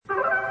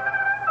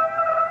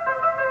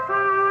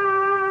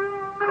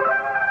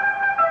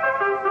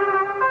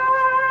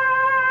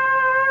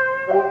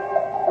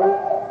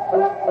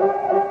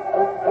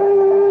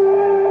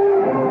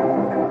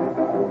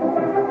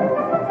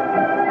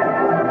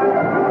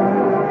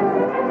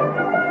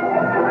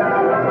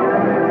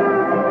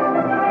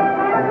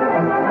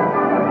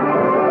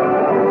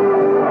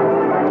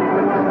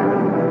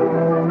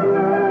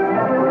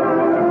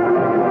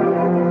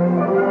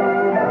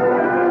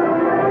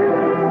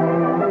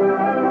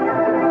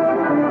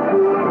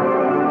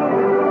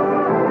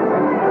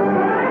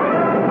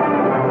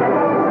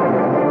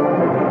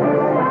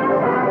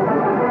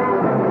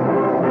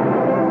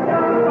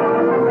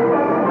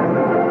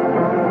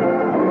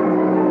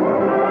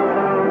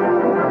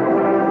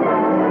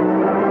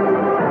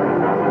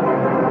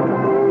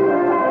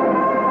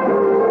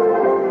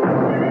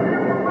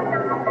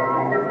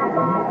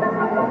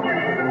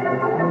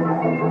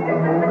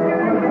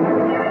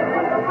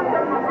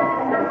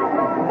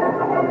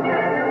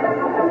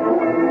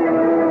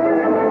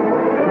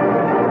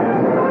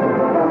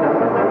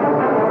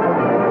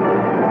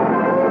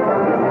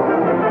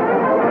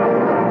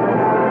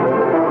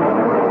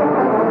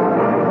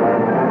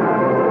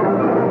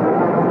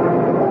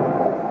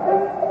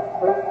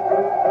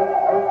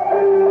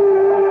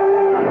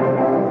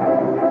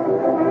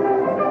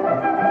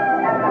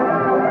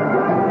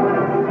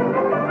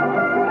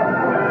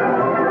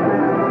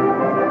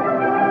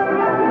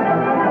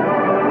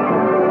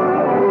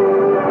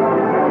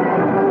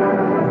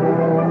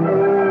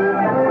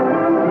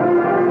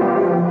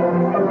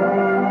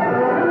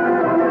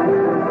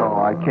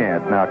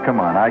come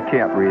on. I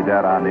can't read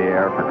that on the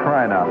air, for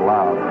crying out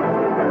loud.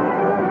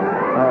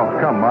 Oh,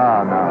 come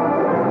on now.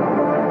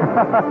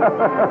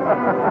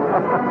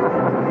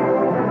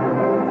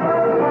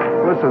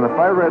 Listen, if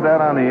I read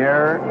that on the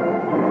air,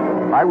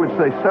 I would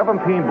say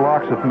 17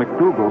 blocks of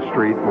McDougal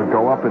Street would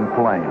go up in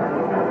flames.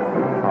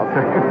 I'll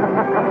tell you.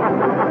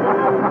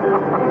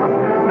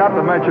 Not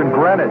to mention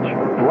Greenwich,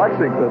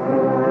 Lexington,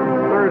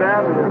 3rd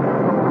Avenue.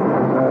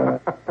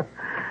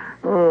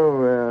 Oh,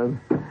 man.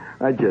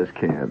 I just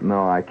can't.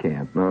 No, I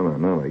can't.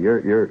 No.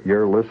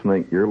 You're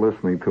listening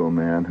to a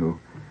man who,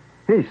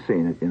 he's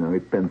seen it,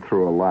 he's been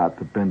through a lot,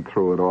 been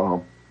through it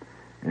all.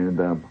 And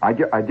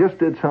I just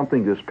did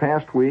something this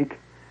past week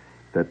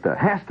that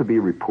has to be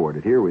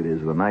reported. Here it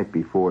is, the night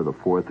before the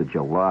 4th of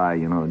July,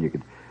 and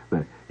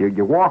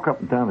you walk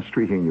up and down the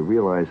street here and you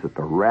realize that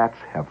the rats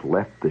have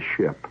left the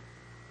ship.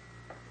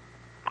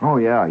 Oh,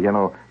 yeah,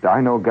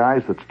 I know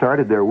guys that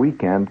started their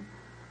weekend,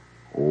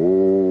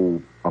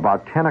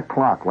 about 10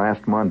 o'clock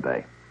last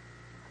Monday.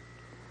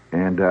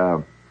 And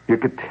you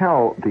could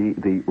tell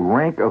the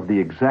rank of the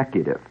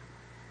executive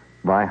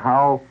by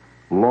how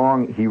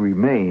long he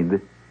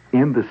remained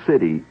in the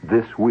city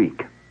this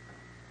week.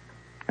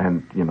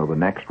 And, the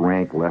next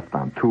rank left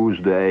on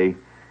Tuesday,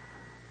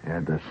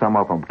 and some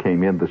of them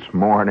came in this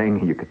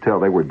morning. You could tell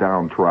they were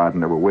downtrodden.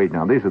 They were waiting.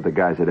 Now, these are the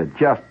guys that had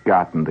just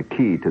gotten the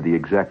key to the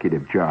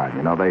executive job.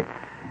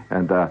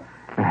 And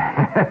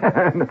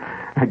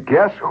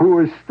guess who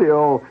is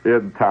still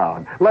in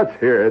town? Let's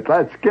hear it.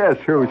 Let's guess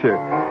who's here.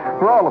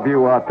 For all of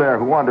you out there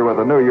who wonder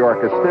whether New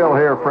York is still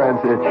here, friends,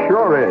 it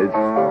sure is.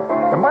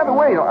 And by the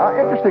way,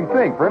 interesting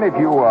thing, for any of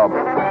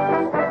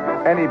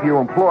you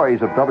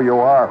employees of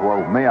WR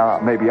who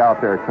may be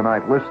out there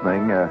tonight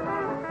listening,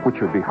 which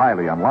would be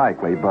highly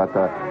unlikely, but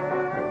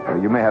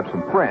you may have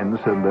some friends,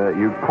 and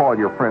you call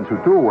your friends who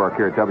do work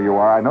here at WR.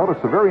 I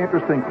noticed a very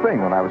interesting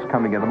thing when I was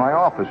coming into my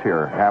office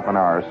here half an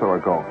hour or so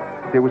ago.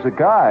 There was a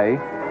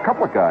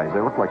couple of guys,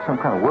 they looked like some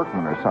kind of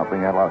workmen or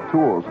something, had a lot of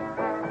tools,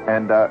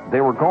 and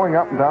they were going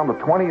up and down the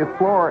 20th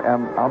floor,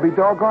 and I'll be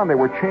doggone, they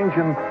were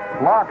changing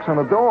locks on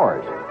the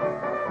doors.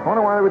 I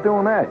wonder why they were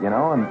doing that, and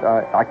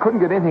I couldn't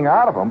get anything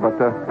out of them, but...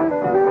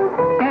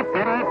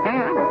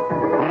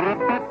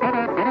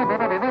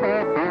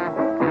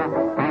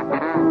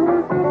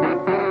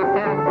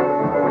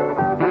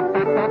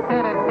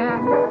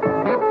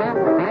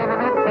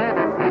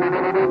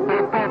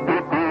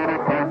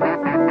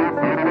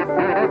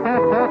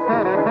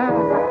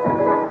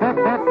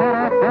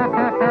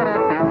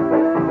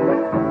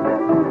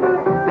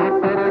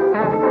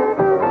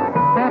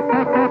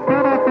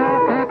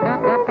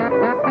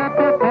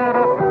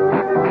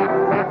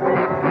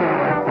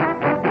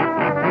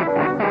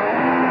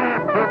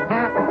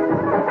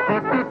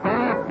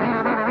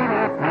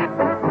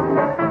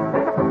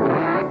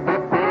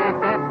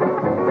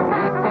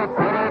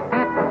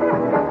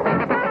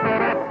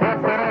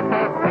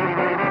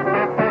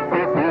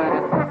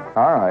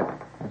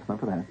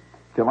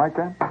 like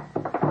that?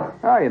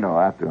 Oh,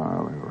 after the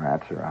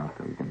rats are out,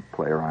 we can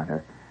play around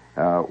here.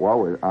 While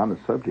we're on the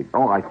subject,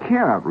 I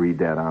cannot read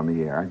that on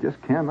the air. I just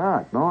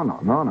cannot. No,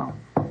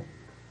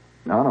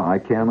 I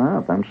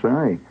cannot. I'm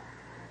sorry.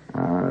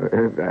 I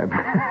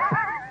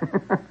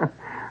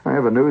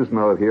have a news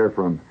note here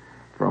from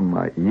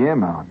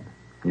Yemen.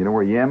 You know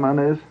where Yemen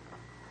is?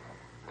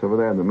 It's over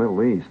there in the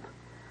Middle East.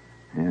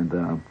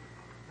 And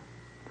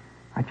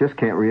I just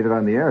can't read it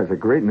on the air. It's a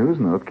great news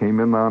note. Came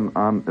in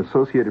on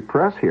Associated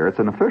Press here. It's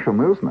an official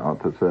news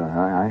note. It's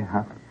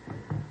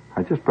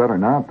I just better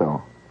not,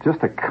 though. Just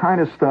the kind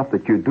of stuff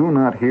that you do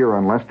not hear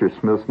on Lester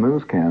Smith's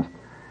newscast.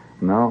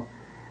 No.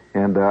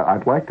 And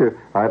I'd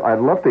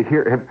love to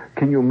hear.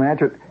 Can you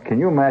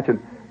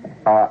imagine?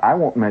 I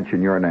won't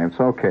mention your name. It's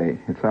okay.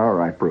 It's all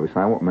right, Bruce.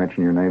 I won't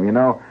mention your name.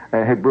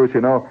 Hey, Bruce.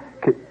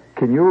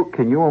 Can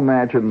you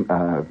imagine?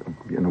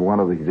 One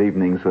of these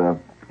evenings, the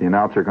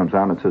announcer comes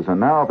on and says, "And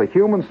now the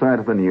human side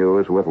of the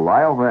news with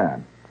Lyle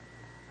Vann,"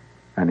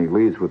 and he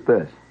leads with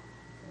this,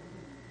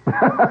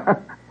 and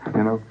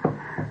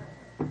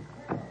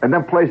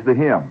then plays the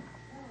hymn.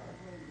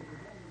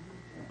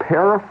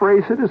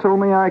 Paraphrase it as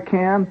only I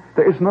can.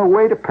 There is no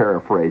way to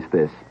paraphrase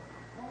this.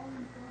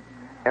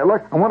 And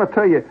look, I want to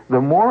tell you, the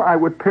more I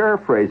would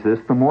paraphrase this,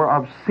 the more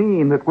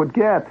obscene it would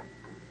get.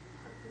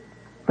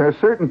 There are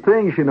certain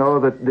things,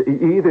 that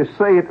you either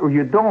say it or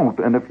you don't,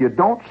 and if you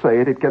don't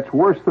say it, it gets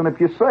worse than if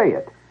you say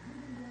it.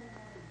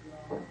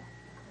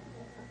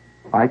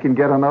 I can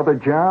get another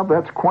job?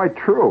 That's quite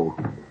true.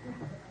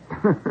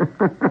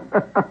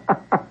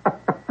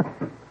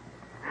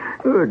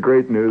 This is a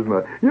great news.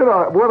 I'll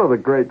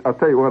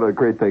tell you one of the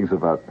great things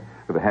about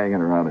hanging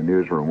around a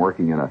newsroom,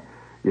 working in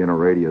a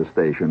radio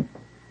station,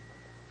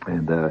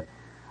 and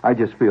I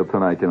just feel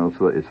tonight,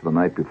 it's the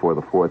night before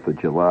the 4th of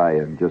July,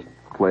 and just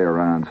play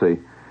around, see,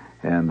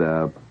 and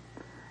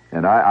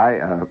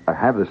I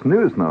have this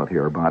news note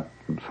here about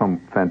some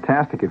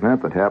fantastic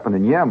event that happened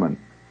in Yemen.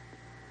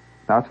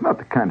 Now, it's not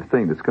the kind of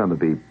thing that's going to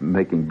be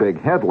making big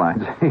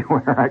headlines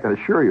anywhere, I can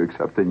assure you,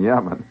 except in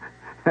Yemen.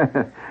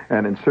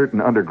 and in certain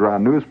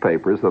underground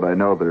newspapers that I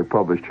know that are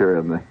published here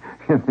in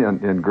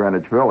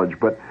Greenwich Village.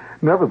 But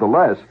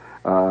nevertheless,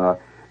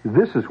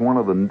 this is one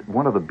of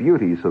the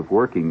beauties of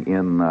working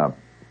in a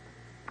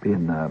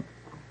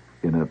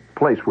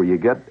place where you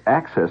get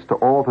access to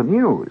all the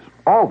news.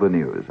 All the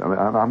news. I mean,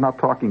 I'm not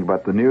talking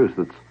about the news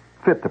that's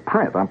fit to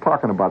print. I'm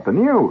talking about the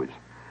news.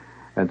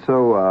 And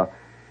so,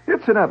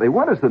 incidentally,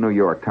 when is the New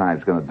York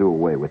Times going to do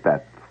away with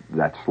that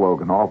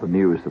slogan, all the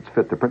news that's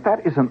fit to print?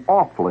 That is an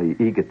awfully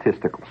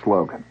egotistical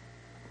slogan.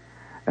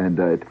 And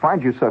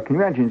can you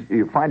imagine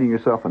you finding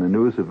yourself in a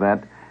news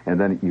event, and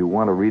then you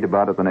want to read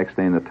about it the next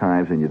day in the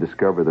Times, and you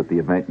discover that the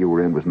event you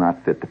were in was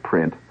not fit to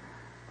print?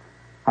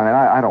 I mean,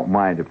 I don't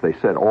mind if they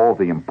said all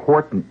the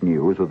important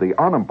news or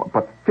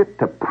but fit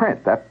to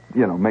print. That,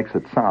 makes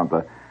it sound,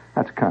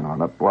 that's kind of, I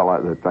don't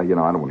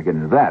want to get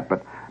into that,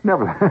 but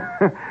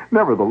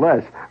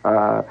nevertheless,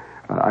 I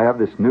have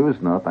this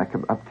news note. I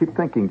keep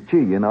thinking, gee,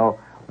 no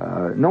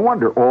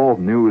wonder all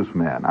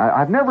newsmen.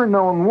 I've never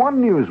known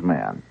one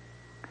newsman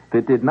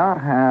that did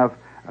not have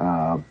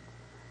a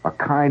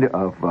kind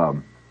of,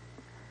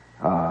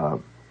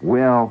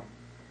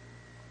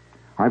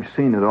 I've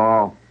seen it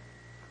all,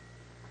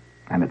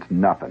 and it's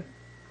nothing.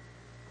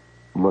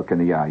 Look in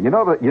the eye. You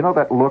know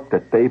that look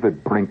that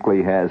David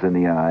Brinkley has in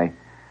the eye?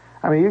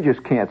 I mean, you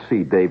just can't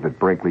see David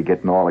Brinkley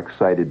getting all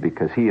excited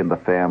because he and the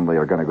family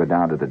are going to go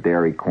down to the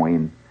Dairy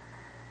Queen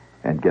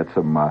and get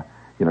some,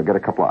 get a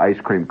couple of ice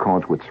cream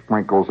cones with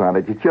sprinkles on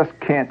it. You just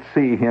can't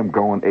see him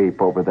going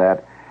ape over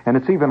that. And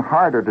it's even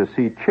harder to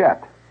see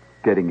Chet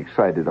getting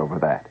excited over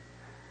that.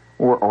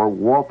 Or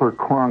Walter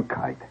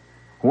Cronkite.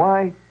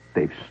 Why?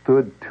 They've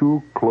stood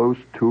too close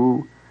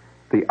to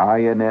the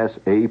INS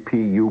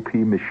APUP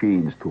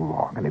machines too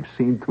long, and they've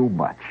seen too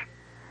much.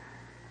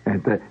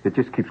 And it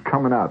just keeps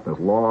coming out, those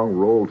long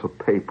rolls of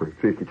paper.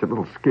 It's a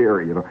little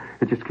scary,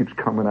 It just keeps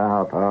coming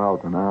out and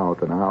out and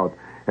out.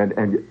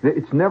 And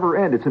it's never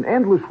end. It's an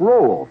endless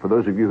roll. For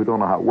those of you who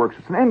don't know how it works,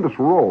 it's an endless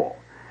roll.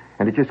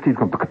 And it just keeps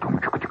going,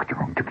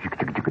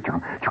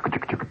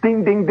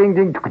 ding, ding, ding,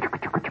 ding,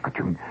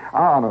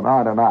 on and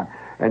on and on.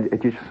 And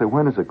you just say,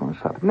 when is it going to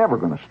stop? It's never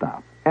going to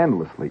stop.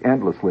 Endlessly.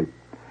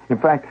 In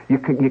fact, you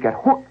get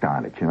hooked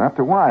on it.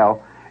 After a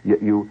while,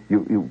 you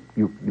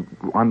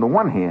on the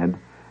one hand,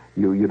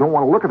 you don't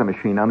want to look at the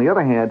machine. On the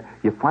other hand,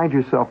 you find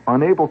yourself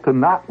unable to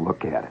not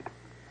look at it.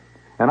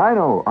 And I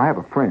know I have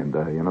a friend.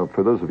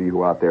 For those of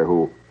you out there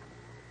who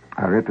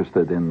are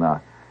interested in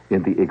the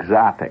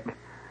exotic,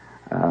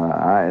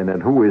 and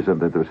then who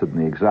isn't interested in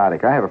the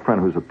exotic? I have a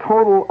friend who's a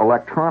total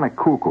electronic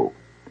cuckoo.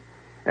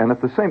 And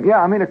at the same,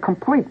 a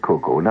complete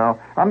cuckoo. Now,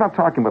 I'm not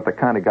talking about the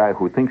kind of guy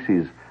who thinks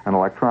he's an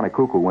electronic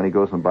cuckoo when he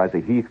goes and buys a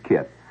Heath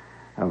kit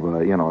of a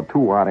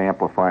 2-watt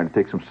amplifier, and it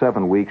takes him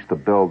 7 weeks to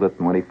build it,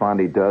 and when he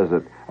finally does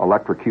it,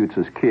 electrocutes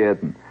his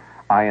kid and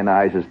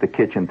ionizes the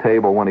kitchen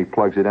table when he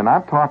plugs it in.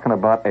 I'm talking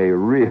about a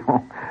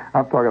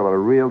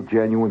real,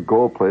 genuine,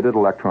 gold-plated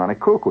electronic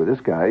cuckoo.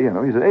 This guy,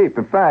 he's an ape.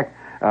 In fact,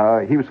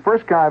 he was the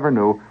first guy I ever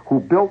knew who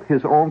built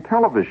his own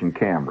television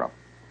camera.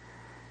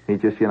 He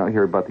just,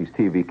 heard about these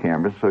TV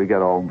cameras, so he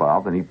got all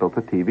involved, and he built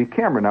a TV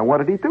camera. Now, what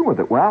did he do with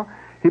it? Well,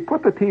 he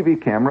put the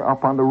TV camera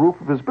up on the roof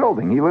of his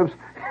building. He lives,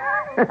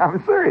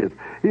 I'm serious,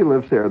 he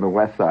lives there on the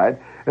west side,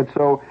 and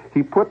so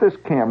he put this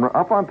camera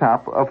up on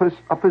top of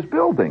his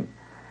building.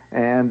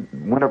 And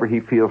whenever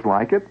he feels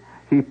like it,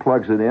 he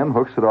plugs it in,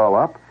 hooks it all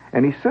up,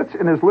 and he sits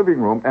in his living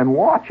room and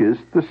watches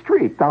the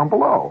street down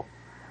below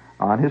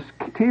on his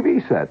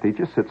TV set. He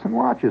just sits and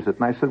watches it.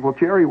 And I said, well,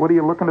 Jerry, what are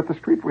you looking at the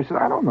street for? He said,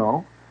 I don't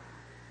know.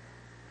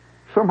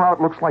 Somehow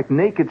it looks like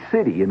Naked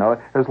City,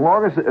 as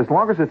long as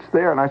it's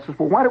there. And I says,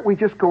 well, why don't we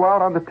just go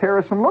out on the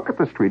terrace and look at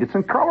the street? It's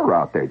in color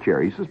out there,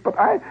 Jerry. He says,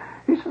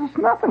 it's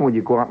nothing when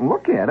you go out and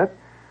look at it.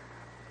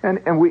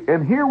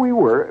 And here we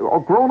were, all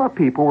grown-up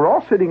people. We're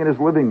all sitting in his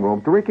living room,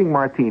 drinking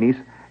martinis,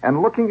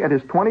 and looking at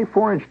his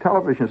 24-inch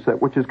television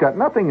set, which has got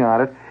nothing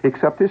on it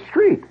except his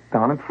street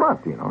down in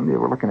front, and they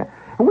were looking at.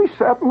 And we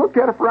sat and looked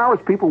at it for hours.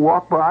 People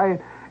walked by,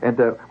 and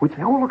we'd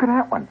say, oh, look at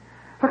that one.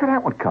 Look at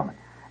that one coming.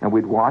 And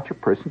we'd watch a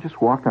person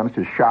just walk down with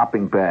his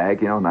shopping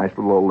bag, nice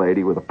little old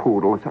lady with a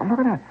poodle. And say, oh, look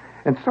at that.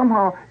 And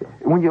somehow,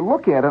 when you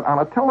look at it on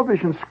a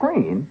television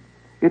screen,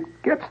 it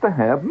gets to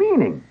have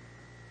meaning.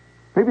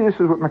 Maybe this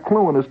is what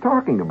McLuhan is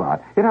talking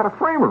about. It had a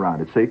frame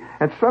around it, see?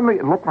 And suddenly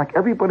it looked like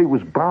everybody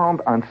was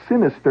bound on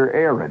sinister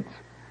errands.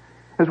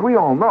 As we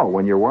all know,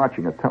 when you're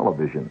watching a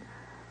television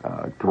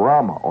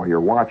drama or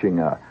you're watching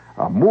a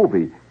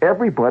movie,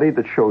 everybody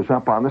that shows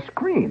up on the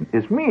screen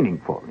is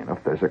meaningful.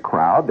 If there's a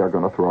crowd, they're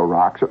going to throw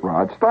rocks at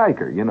Rod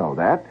Steiger. You know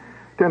that.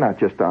 They're not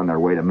just on their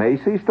way to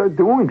Macy's. They're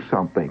doing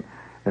something.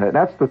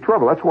 That's the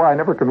trouble. That's why I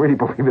never can really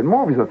believe in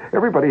movies.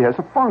 Everybody has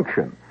a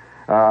function.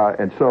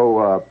 And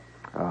so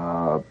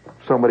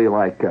somebody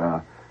like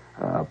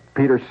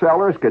Peter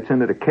Sellers gets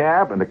into the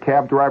cab, and the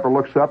cab driver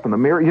looks up in the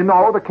mirror.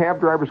 The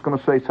cab driver's going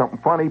to say something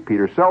funny.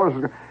 Peter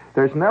Sellers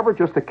there's never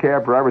just a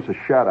cab driver says,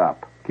 shut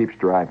up, keeps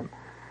driving.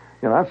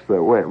 That's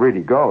the way it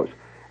really goes.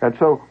 And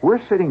so we're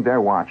sitting there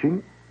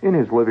watching in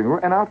his living room,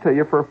 and I'll tell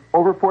you, for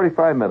over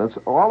 45 minutes,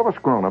 all of us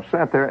grown-ups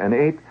sat there and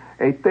ate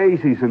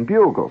daisies and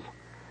bugles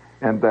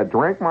and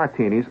drank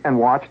martinis and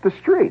watched the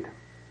street.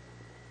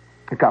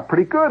 It got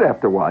pretty good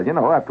after a while.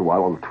 After a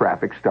while, a little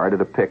traffic started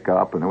to pick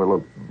up, and there were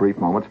little brief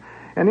moments.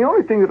 And the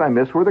only thing that I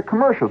missed were the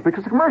commercials,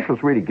 because the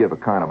commercials really give a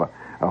kind of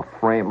a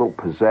frame, a little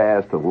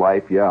pizzazz to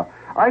life, yeah.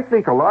 I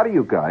think a lot of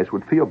you guys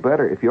would feel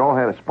better if you all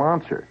had a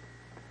sponsor.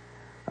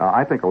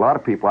 I think a lot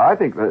of people,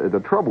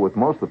 the trouble with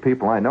most of the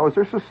people I know is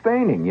they're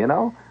sustaining,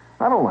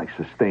 I don't like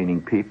sustaining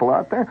people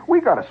out there.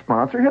 We got a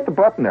sponsor. Hit the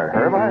button there,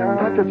 Herb.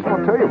 I just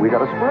want to tell you, we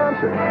got a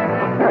sponsor.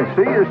 Yeah,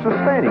 see, you're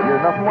sustaining.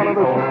 You're nothing one of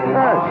those.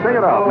 Yeah, sing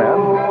it out, man.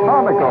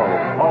 On the go.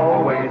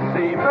 Always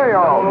seems they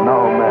all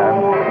know,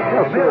 man.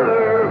 Yes, sir.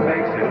 Miller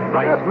makes it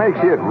right. That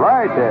makes it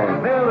right there.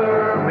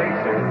 Miller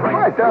makes it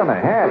right. Right down the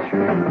hatch.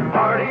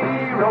 Hearty,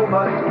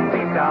 robust,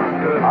 deep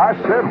down good. I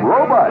said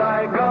robust.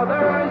 Like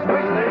others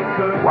wish they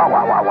could. Wow,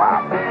 wow, wow,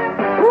 wow.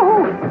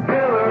 Woohoo.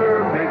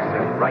 Miller makes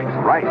it right.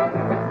 Right.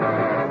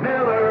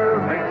 Miller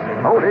makes it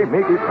Oh, they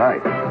make it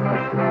right.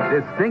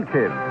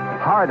 Distinctive,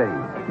 hearty,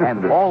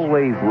 and is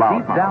always loud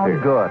deep mouth down here.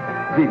 good.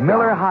 Deep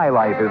Miller down. High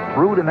Life is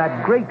brewed in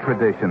that great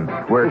tradition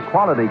where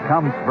quality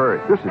comes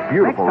first. This is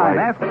beautiful, Next time,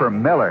 right? ask for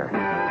Miller.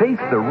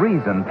 Taste the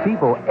reason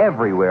people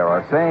everywhere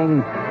are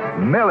saying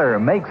Miller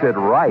makes it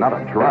right. Not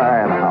a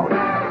dry in the house.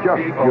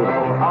 Just people beautiful.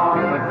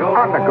 on the go.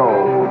 On the go.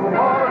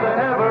 More than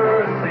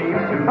ever seems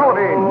to No,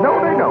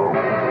 they know.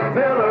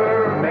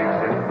 Miller makes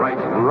it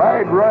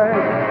right. Right.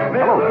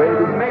 Hello,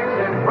 Miller baby. makes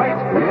it right.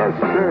 Yes,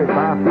 sir.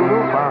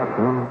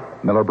 Ba-doodle.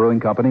 Miller Brewing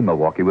Company,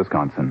 Milwaukee,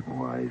 Wisconsin.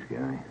 Wise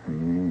guy.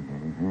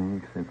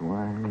 Except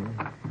wise.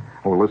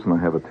 Oh, listen, I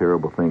have a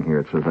terrible thing here.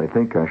 It says, I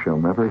think I shall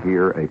never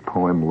hear a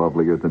poem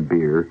lovelier than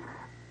beer.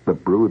 The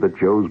brew that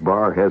Joe's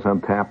Bar has on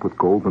tap with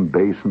golden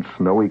base and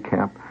snowy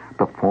cap.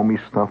 The foamy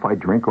stuff I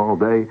drink all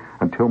day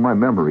until my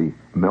memory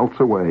melts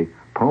away.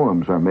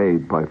 Poems are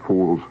made by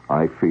fools,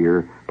 I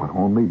fear, but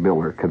only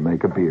Miller can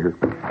make a beer.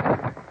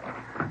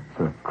 It's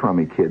a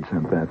crummy kid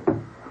sent that.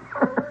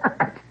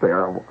 That's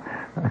terrible.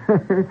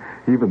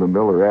 Even the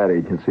Miller ad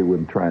agency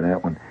wouldn't try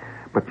that one.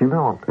 But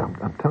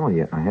I'm telling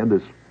you, I had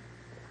this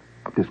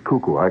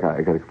cuckoo. I got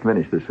to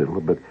finish this a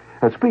little bit.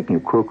 Speaking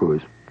of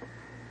cuckoos,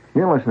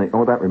 you're listening.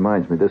 Oh, that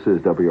reminds me. This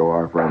is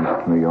WOR, friends,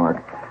 New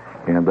York.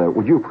 And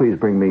would you please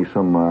bring me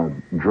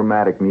some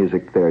dramatic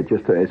music there?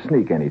 Just to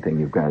sneak anything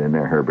you've got in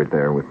there, Herbert.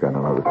 There, we've got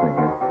another thing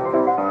here.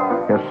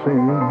 Yes, sir.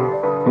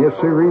 Yes,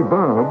 sir,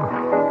 Bob.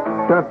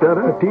 Da da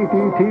da dee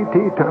dee dee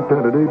dee da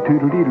da da doo doo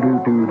doo doo doo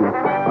doo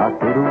da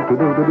doo doo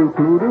doo doo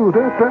doo doo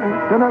da da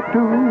da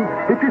da.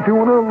 If you're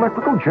doing an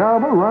electrical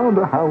job around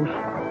the house,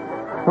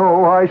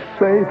 oh, I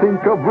say,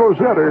 think of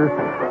Rosetta,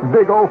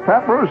 big old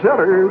fat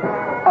Rosetta.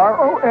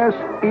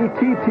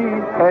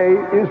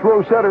 Rosetta is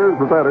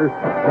Rosetta.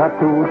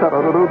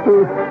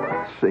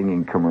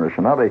 Singing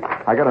commercial. Now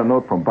I got a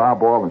note from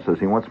Bob Alden says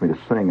he wants me to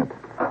sing it.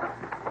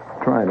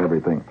 Trying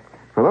everything.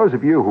 For those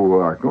of you who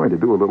are going to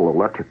do a little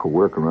electrical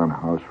work around the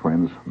house,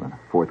 friends, in the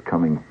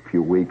forthcoming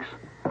few weeks,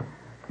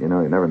 you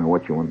never know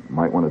what you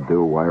might want to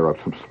do, wire up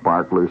some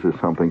sparklers or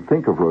something.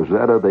 Think of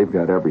Rosetta. They've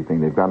got everything.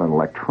 They've got an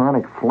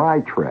electronic fly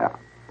trap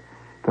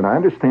that I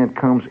understand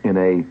comes in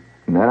an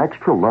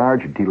extra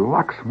large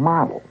deluxe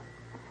model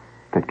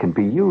that can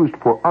be used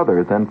for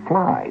other than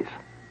flies.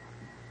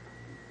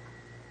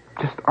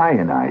 Just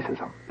ionizes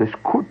them. This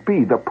could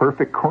be the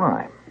perfect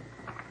crime.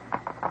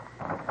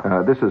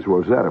 This is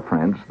Rosetta,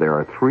 friends. There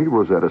are 3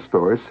 Rosetta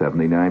stores,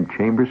 79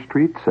 Chambers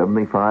Street,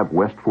 75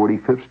 West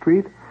 45th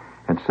Street,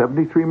 and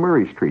 73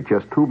 Murray Street,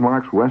 just 2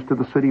 blocks west of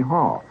the City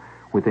Hall,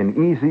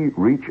 within easy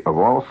reach of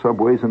all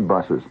subways and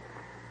buses.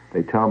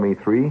 They tell me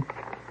 3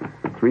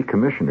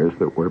 commissioners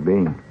that were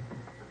being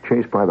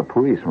chased by the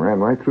police ran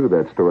right through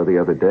that store the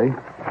other day.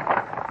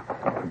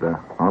 And,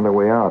 on their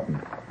way out,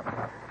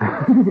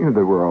 and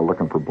they were all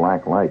looking for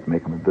black light,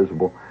 make them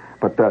invisible.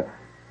 But,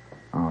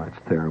 oh, it's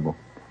terrible.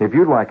 If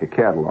you'd like a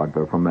catalog,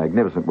 though, from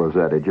Magnificent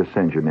Rosetta, just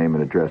send your name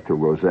and address to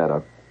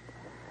Rosetta.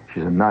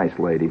 She's a nice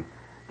lady.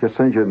 Just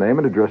send your name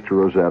and address to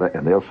Rosetta,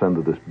 and they'll send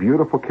you this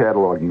beautiful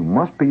catalog. You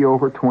must be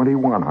over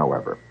 21,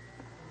 however.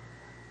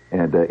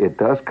 And it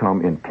does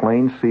come in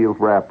plain sealed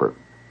wrapper.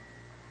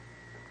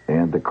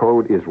 And the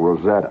code is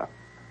Rosetta,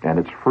 and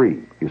it's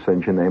free. You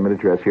send your name and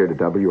address here to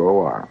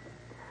WOR.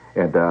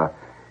 And,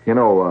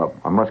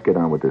 I must get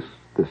on with this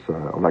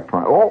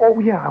electronic... Oh,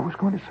 yeah, I was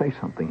going to say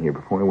something here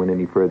before I went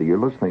any further. You're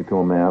listening to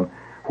a man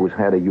who's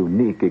had a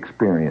unique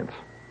experience.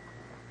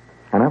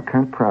 And I'm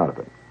kind of proud of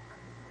it.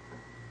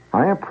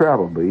 I am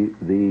probably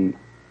the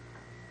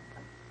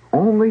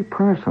only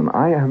person...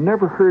 I have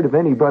never heard of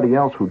anybody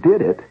else who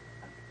did it.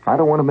 I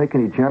don't want to make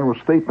any general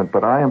statement,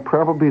 but I am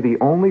probably the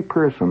only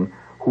person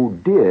who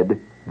did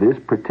this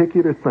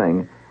particular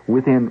thing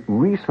within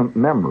recent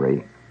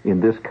memory in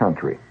this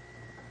country.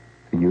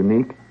 A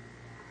unique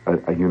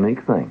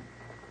thing.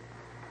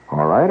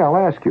 All right, I'll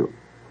ask you.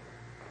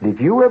 Did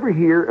you ever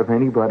hear of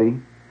anybody?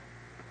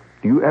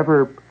 Do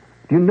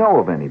you know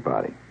of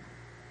anybody?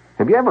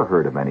 Have you ever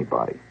heard of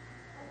anybody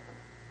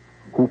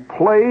who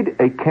played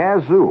a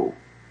kazoo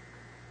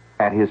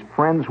at his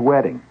friend's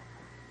wedding.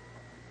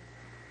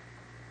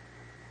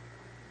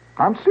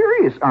 I'm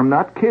serious. I'm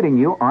not kidding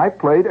you. I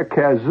played a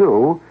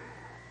kazoo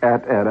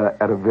at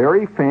a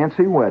very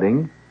fancy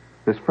wedding.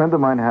 This friend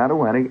of mine had a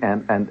wedding,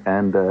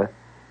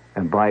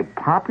 and by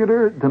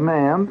popular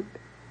demand,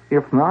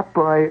 if not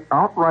by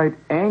outright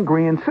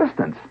angry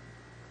insistence,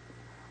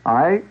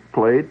 I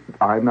played,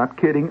 I'm not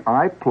kidding,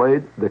 I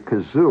played the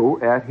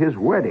kazoo at his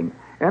wedding.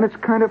 And it's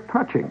kind of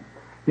touching.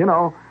 You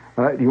know,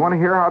 do you want to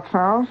hear how it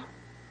sounds?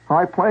 How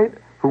I played?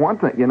 For one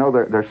thing, you know,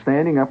 they're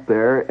standing up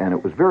there, and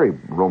it was very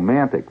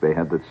romantic. They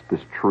had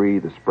this tree,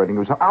 the spreading. It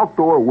was an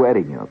outdoor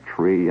wedding, you know,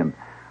 tree, and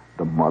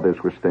the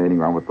mothers were standing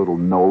around with little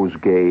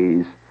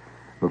nosegays,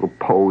 little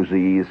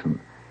posies,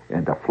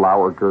 and the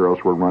flower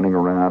girls were running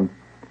around.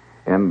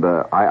 And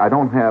I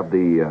don't have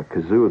the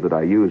kazoo that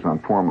I use on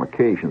formal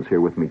occasions here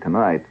with me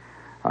tonight.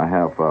 I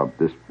have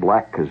this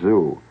black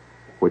kazoo,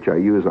 which I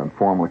use on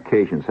formal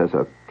occasions. Has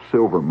a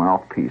silver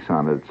mouthpiece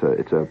on it.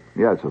 It's a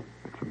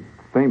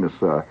famous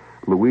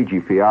Luigi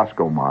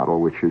Fiasco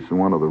model, which is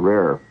one of the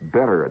rare,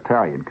 better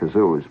Italian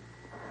kazoos.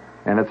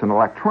 And it's an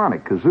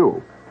electronic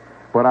kazoo.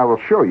 But I will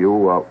show you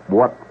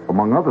what,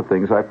 among other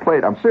things, I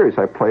played. I'm serious.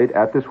 I played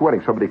at this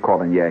wedding. Somebody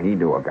called in. Yeah, he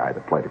knew a guy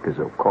that played a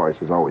kazoo. Of course,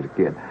 there's always a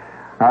kid.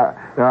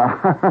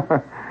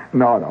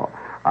 No.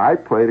 I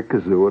played a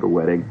kazoo at a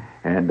wedding,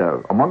 and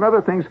among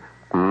other things,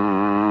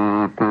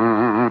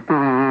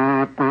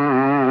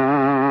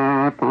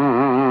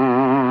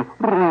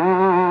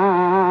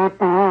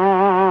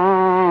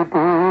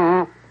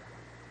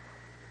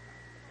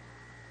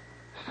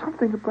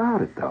 something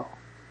about it, though.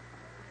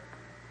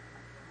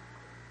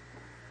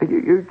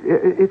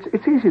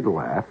 It's easy to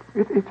laugh.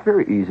 It's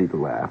very easy to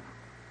laugh.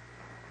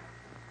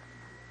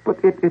 But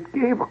it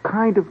gave a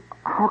kind of,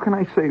 how can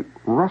I say,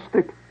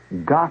 rustic,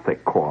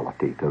 Gothic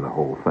quality to the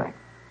whole thing.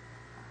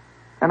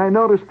 And I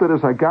noticed that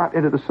as I got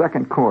into the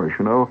second chorus,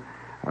 you know,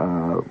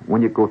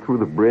 when you go through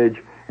the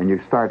bridge and you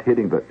start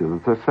hitting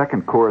the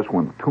second chorus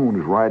when the tune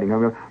is riding,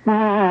 I'm going,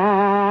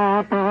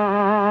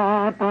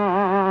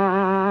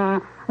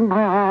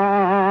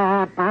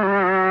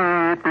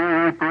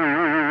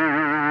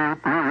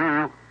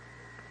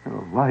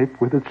 life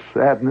with its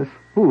sadness,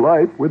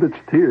 life with its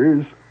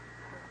tears.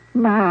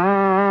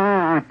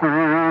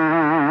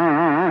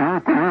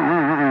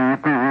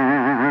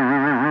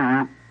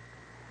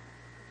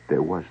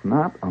 There was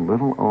not a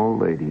little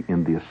old lady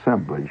in the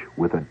assemblage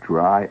with a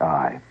dry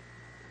eye.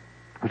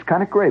 It was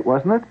kind of great,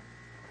 wasn't it?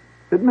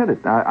 Admit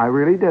it. I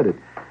really did it.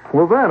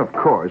 Well, then, of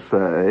course,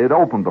 it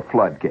opened the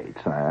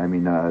floodgates.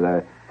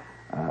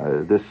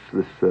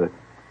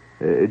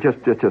 It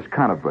just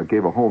kind of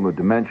gave a whole new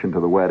dimension to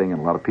the wedding,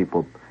 and a lot of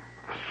people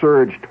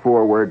surged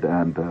forward,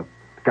 and the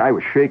guy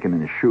was shaking in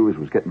his shoes,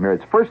 was getting married.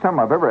 It's the first time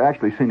I've ever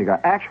actually seen a guy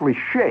actually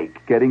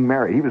shake getting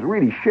married. He was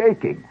really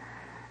shaking.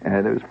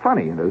 And it was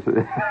funny. It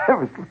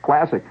was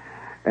classic.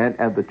 And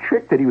the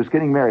chick that he was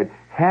getting married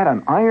had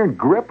an iron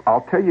grip.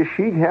 I'll tell you,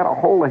 she had a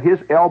hold of his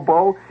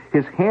elbow.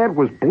 His hand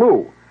was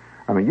blue.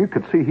 I mean, you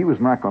could see he was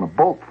not going to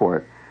bolt for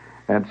it.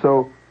 And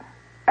so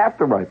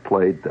after I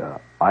played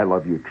I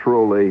Love You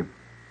Truly,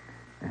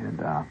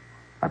 and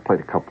I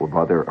played a couple of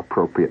other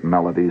appropriate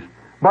melodies.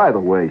 By the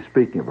way,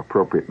 speaking of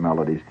appropriate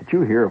melodies, did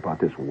you hear about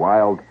this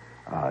wild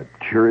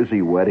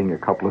Jersey wedding a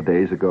couple of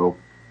days ago?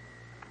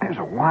 There's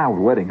a wild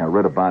wedding I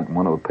read about in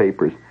one of the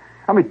papers.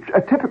 I mean,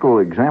 a typical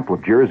example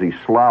of Jersey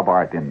Slav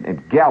art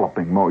in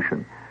galloping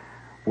motion,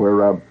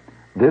 where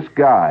this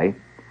guy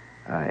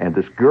and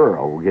this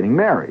girl were getting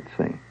married,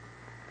 see?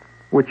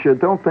 Which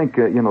don't think,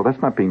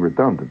 that's not being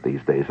redundant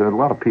these days. A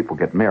lot of people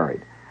get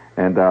married.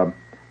 And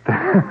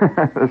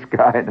this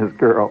guy and this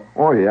girl,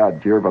 oh, yeah,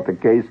 did you hear about the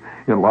case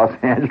in Los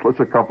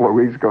Angeles a couple of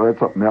weeks ago? That's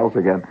something else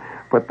again.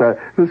 But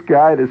this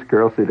guy and this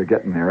girl, see, they're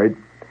getting married.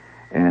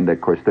 And, of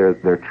course,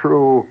 they're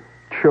true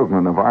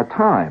children of our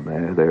time.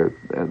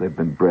 They've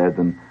been bred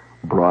and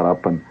brought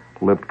up and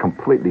lived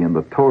completely in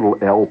the total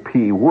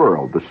LP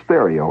world, the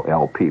stereo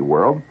LP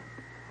world.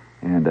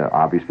 And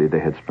obviously they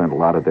had spent a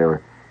lot of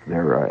their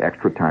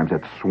extra times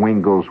at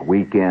Swingles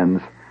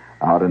weekends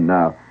out in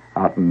the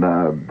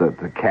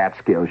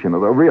Catskills, the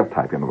real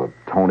type, the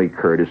Tony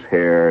Curtis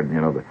hair, and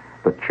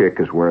the chick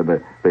is wearing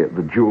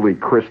the Julie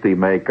Christie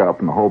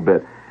makeup and the whole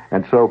bit.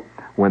 And so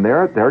when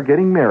they're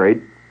getting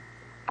married,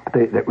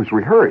 it was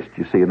rehearsed,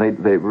 you see, and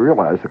they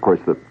realized, of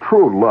course, that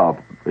true love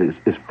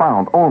is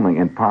found only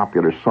in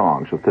popular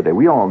songs of today.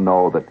 We all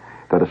know that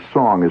a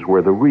song is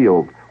where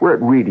it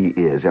really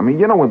is. I mean,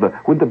 when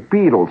the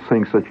Beatles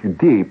sing such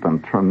deep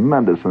and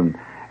tremendous and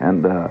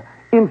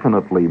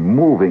infinitely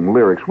moving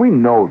lyrics, we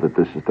know that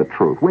this is the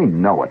truth. We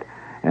know it.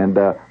 And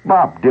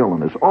Bob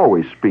Dylan is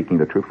always speaking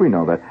the truth. We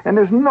know that. And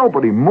there's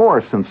nobody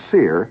more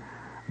sincere,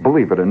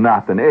 believe it or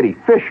not, than Eddie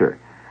Fisher.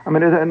 I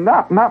mean,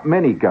 not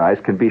many guys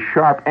can be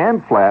sharp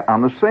and flat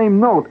on the same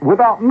note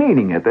without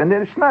meaning it, and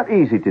it's not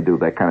easy to do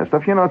that kind of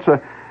stuff.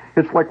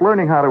 It's like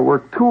learning how to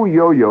work two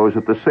yo-yos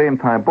at the same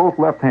time, both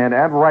left hand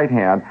and right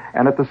hand,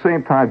 and at the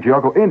same time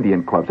juggle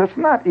Indian clubs. That's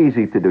not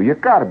easy to do.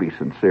 You've got to be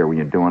sincere when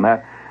you're doing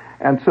that.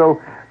 And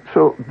so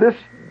this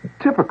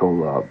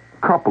typical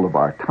couple of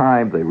our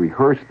time. They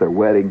rehearsed their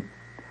wedding,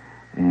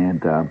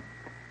 and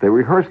they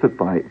rehearsed it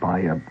by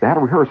they had a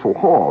rehearsal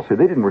hall. So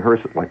they didn't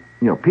rehearse it like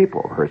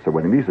people rehearse their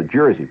wedding. These are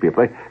Jersey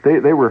people. They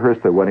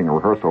rehearsed their wedding in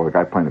rehearsal. A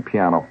guy playing the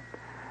piano,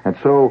 and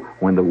so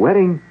when the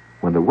wedding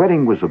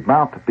was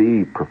about to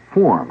be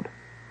performed,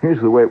 here's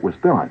the way it was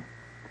done.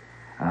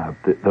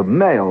 The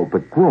male, the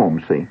groom,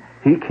 see,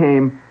 he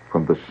came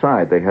from the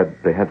side. They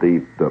had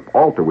the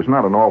altar was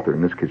not an altar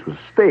in this case, it was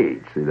a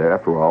stage. See, that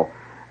after all,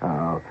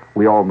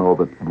 we all know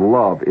that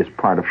love is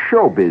part of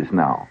showbiz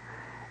now,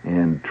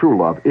 and true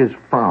love is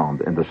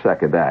found in the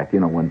second act.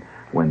 When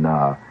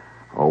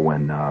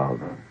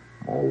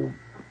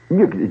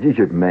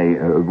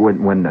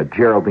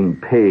Geraldine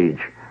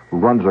Page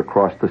runs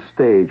across the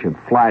stage and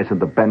flies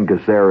into Ben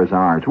Gazzara's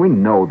arms. We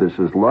know this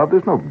is love.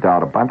 There's no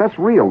doubt about it. That's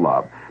real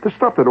love. The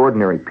stuff that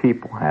ordinary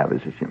people have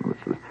is just, this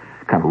is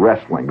kind of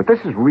wrestling. But this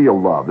is real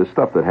love, this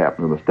stuff that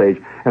happens on the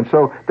stage. And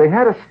so they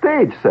had a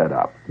stage set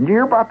up. Did you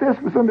hear about this?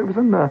 It was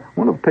in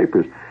one of the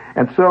papers.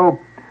 And so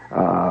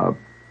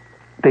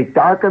they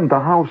darkened the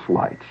house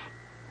lights.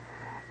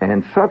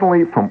 And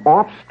suddenly, from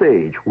off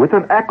stage, with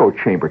an echo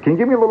chamber. Can you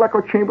give me a little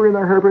echo chamber in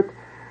there, Herbert?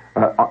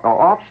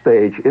 Off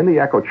stage, in the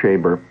echo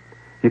chamber,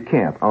 you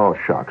can't. Oh,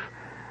 shucks.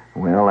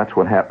 Well, that's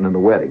what happened in the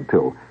wedding,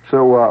 too.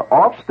 So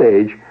off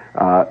stage,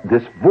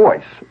 this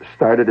voice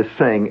started to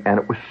sing, and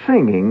it was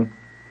singing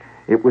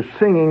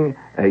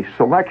a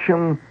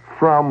selection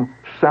from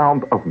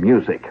Sound of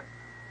Music.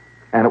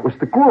 And it was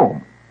the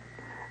groom.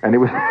 And he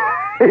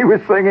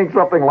was singing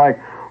something like,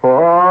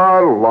 I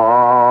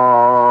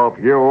love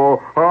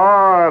you,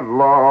 I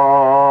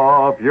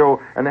love you.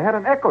 And they had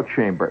an echo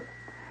chamber.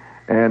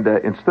 And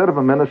instead of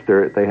a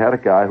minister, they had a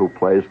guy who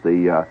plays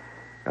the,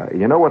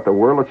 you know what the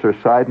Wurlitzer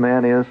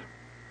sideman is?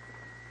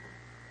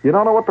 You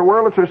don't know what the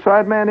Wurlitzer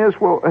sideman is?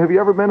 Well, have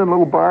you ever been in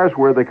little bars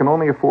where they can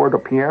only afford a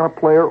piano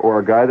player or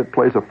a guy that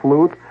plays a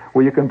flute?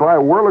 Well, you can buy a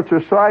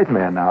Wurlitzer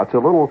sideman now. It's a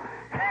little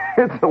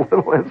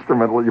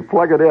instrument. Well, you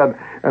plug it in,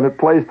 and it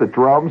plays the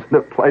drums, and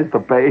it plays the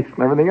bass, and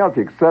everything else.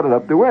 You can set it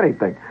up, do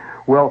anything.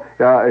 Well,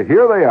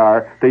 here they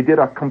are. They did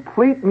a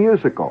complete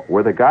musical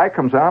where the guy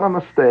comes out on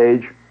the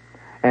stage,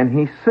 and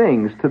he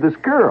sings to this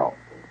girl.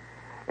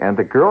 And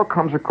the girl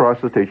comes across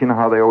the stage. You know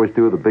how they always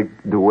do the big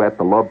duet,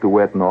 the love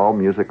duet in all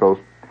musicals?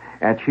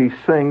 And she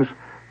sings,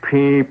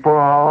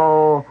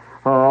 people,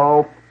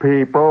 oh,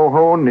 people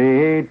who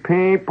need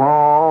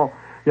people.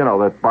 You know,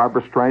 that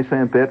Barbara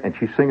Streisand bit. And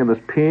she's singing this,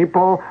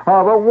 people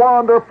are the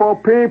wonderful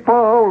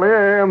people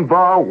in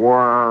the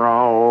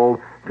world.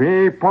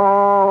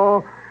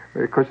 People.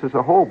 Because there's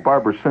a whole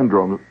Barbara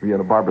syndrome,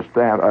 Barbara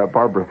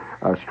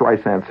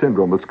Streisand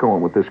syndrome that's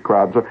going with this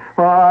crowd. So,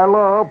 I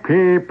love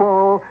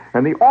people.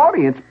 And the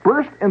audience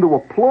burst into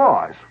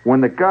applause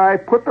when the guy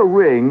put the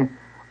ring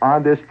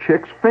on this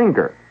chick's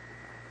finger.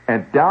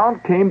 And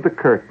down came the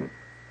curtain.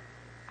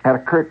 Had a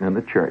curtain in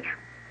the church.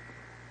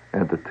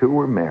 And the two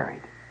were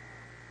married.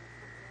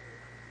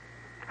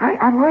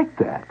 I like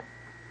that.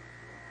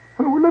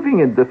 I mean, we're living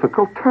in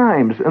difficult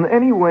times, and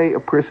any way a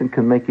person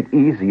can make it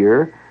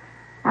easier.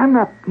 I'm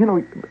not,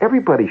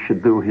 everybody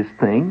should do his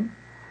thing,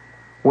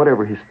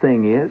 whatever his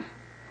thing is.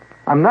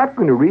 I'm not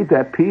going to read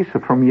that piece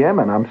from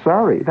Yemen. I'm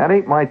sorry. That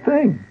ain't my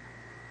thing.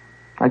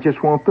 I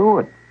just won't do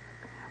it.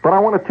 But I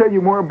want to tell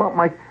you more about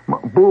my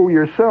boo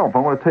yourself. I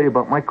want to tell you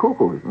about my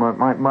cuckoo,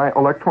 my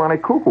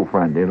electronic cuckoo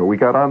friend. We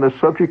got on the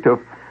subject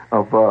of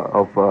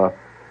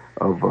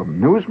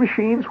news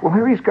machines. Well,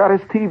 here he's got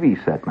his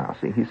TV set now.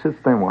 See, he sits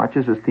there and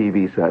watches his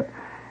TV set,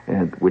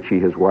 and which he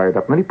has wired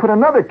up. And then he put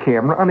another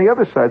camera on the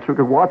other side so he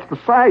could watch the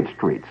side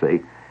street.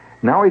 See,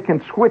 now he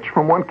can switch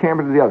from one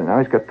camera to the other. Now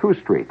he's got two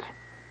streets,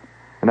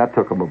 and that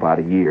took him about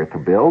a year to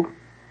build.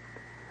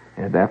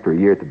 And after a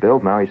year to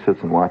build, now he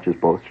sits and watches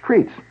both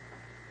streets.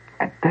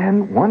 And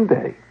then one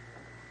day,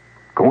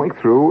 going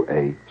through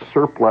a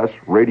surplus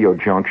radio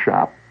junk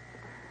shop,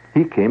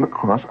 he came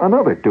across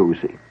another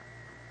doozy.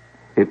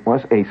 It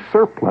was a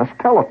surplus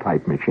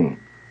teletype machine.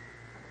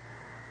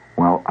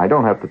 Well, I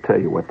don't have to tell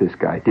you what this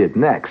guy did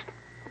next.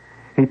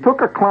 He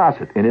took a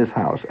closet in his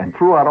house and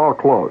threw out all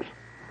clothes.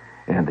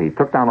 And he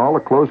took down all the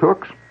clothes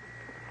hooks,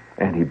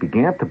 and he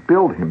began to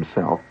build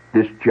himself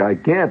this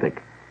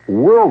gigantic,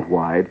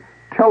 worldwide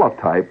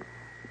teletype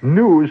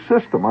news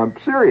system. I'm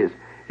serious.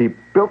 He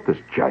built this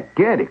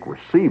gigantic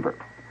receiver,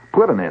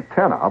 put an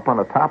antenna up on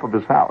the top of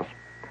his house,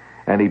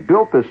 and he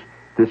built this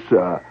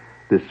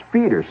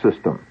feeder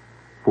system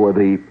for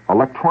the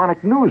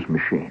electronic news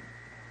machine.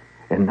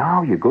 And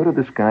now you go to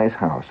this guy's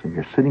house, and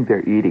you're sitting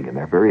there eating, and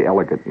they're very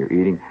elegant, you're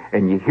eating,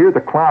 and you hear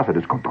the closet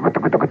is going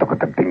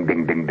ding,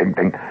 ding, ding, ding,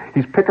 ding.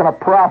 He's picking up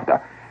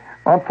Pravda.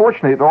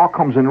 Unfortunately, it all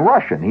comes in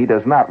Russian. He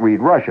does not read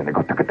Russian. They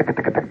go ding,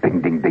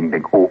 ding, ding,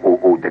 ding,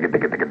 oh, ding, ding,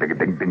 ding, ding,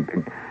 ding, ding,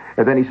 ding.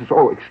 And then he says,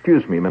 oh,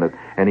 excuse me a minute.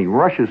 And he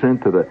rushes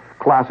into the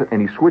closet,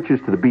 and he switches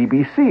to the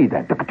BBC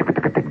then.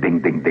 Ding,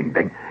 ding, ding,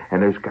 ding.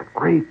 And there's got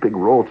great big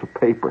rolls of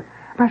paper.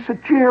 And I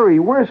said, Jerry,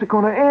 where's it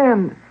going to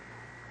end?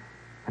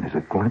 And there's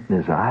a glint in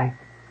his eye.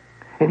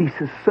 And he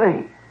says,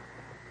 say,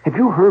 have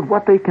you heard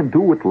what they can do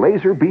with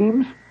laser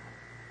beams?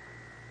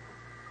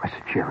 I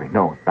said, Jerry,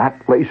 no,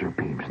 not laser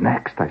beams.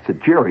 Next. I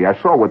said, Jerry,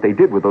 I saw what they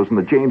did with those in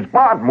the James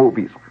Bond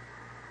movies.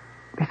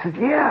 He said,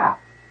 yeah.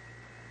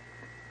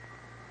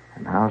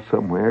 And now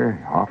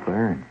somewhere off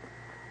there, and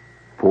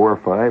 4 or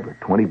 5 or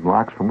 20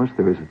 blocks from us,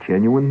 there is a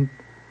genuine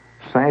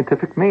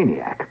scientific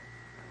maniac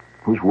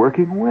who's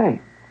working away.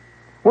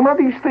 Well, now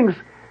these things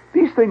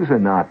are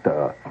not,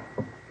 they're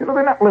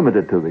not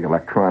limited to the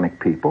electronic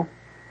people.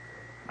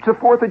 It's the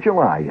 4th of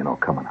July,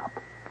 coming up.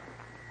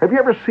 Have you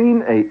ever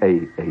seen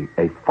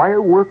a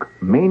firework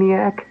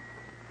maniac?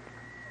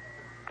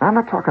 I'm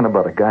not talking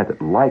about a guy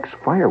that likes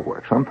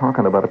fireworks. I'm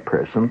talking about a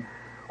person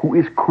who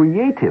is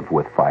creative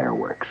with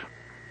fireworks.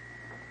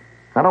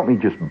 I don't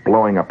mean just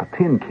blowing up a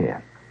tin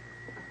can.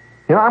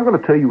 I'm going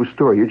to tell you a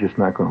story you're just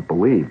not going to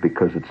believe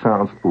because it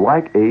sounds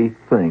like a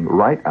thing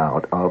right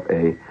out of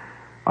a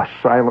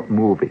silent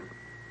movie.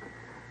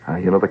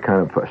 The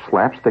kind of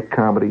slapstick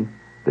comedy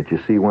that you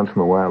see once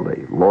in a while,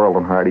 the Laurel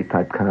and Hardy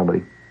type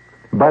comedy.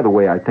 By the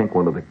way, I think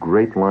one of the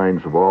great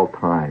lines of all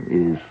time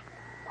is,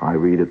 I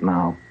read it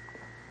now,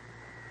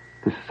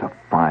 "This is a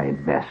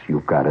fine mess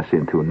you've got us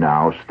into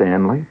now,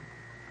 Stanley."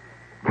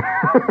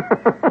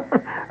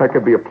 That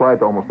could be applied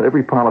to almost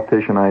every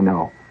politician I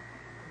know.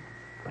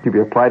 It could be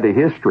applied to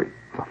history.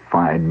 It's a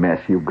fine mess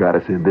you've got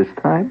us in this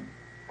time.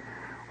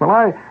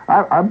 Well,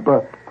 I'm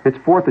it's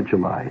 4th of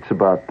July. It's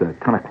about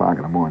 10 o'clock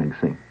in the morning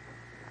scene.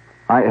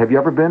 Have you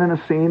ever been in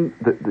a scene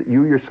that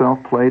you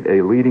yourself played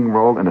a leading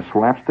role in a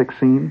slapstick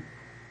scene?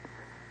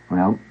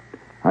 Well,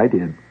 I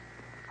did.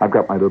 I've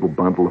got my little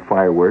bundle of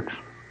fireworks.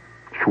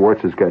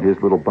 Schwartz has got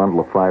his little bundle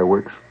of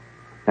fireworks.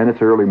 And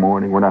it's early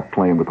morning. We're not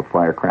playing with the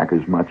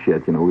firecrackers much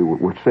yet.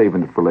 We're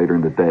saving it for later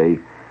in the day.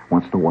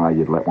 Once in a while,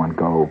 you'd let one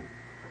go.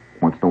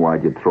 Once in a while,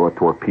 you'd throw a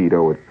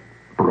torpedo at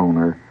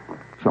Bruner,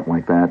 something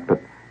like that.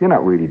 But you're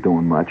not really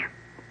doing much.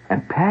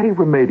 And Patty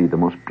Remedy, the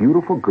most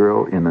beautiful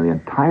girl in the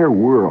entire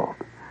world,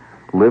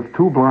 lived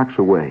 2 blocks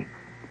away.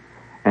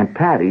 And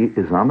Patty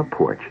is on the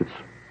porch. It's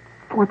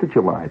 4th of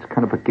July. It's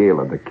kind of a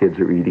gala. The kids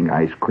are eating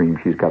ice cream.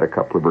 She's got a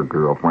couple of her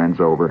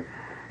girlfriends over.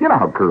 You know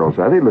how girls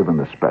are. They live in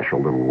this special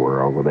little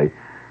world where they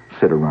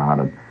sit around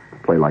and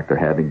play like they're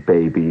having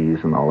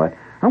babies and all that.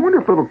 I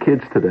wonder if little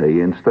kids today,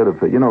 instead of,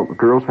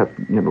 girls have,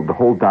 the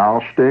whole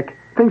doll shtick,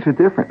 things are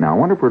different now. I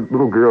wonder if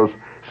little girls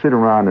sit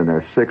around and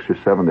they're 6 or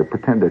 7, they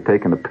pretend they're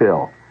taking a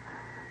pill.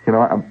 So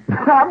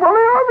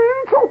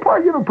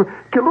far,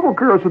 little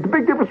girls, the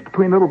big difference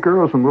between little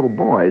girls and little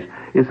boys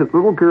is that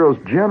little girls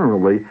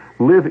generally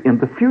live in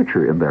the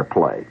future in their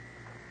play.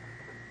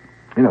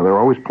 They're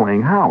always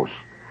playing house.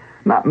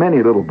 Not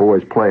many little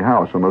boys play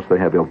house unless they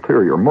have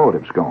ulterior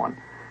motives going.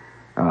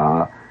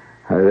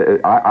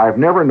 I've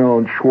never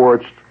known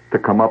Schwartz to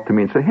come up to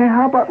me and say, "Hey,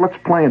 how about let's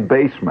play in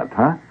basement,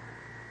 huh?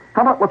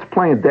 How about let's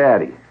play in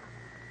daddy?"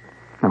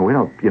 No, we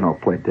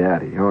don't, play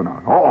daddy. Oh, no.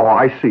 Oh,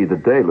 I see the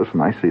day. Listen,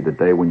 I see the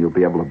day when you'll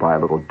be able to buy a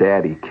little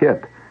daddy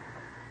kit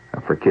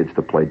for kids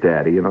to play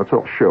daddy. It's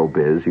all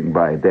showbiz. You can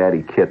buy a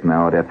daddy kit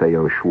now at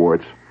FAO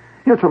Schwartz.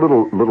 It's a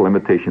little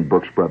imitation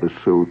Brooks Brothers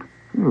suit.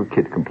 The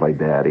kid can play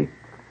daddy.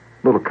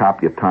 Little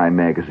copy of Time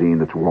magazine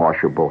that's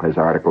washable, has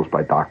articles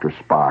by Dr.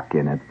 Spock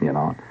in it,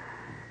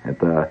 And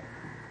the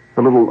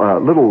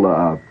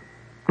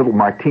little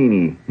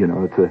martini,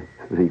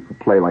 he can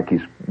play like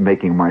he's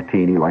making a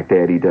martini like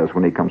Daddy does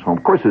when he comes home.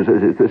 Of course, this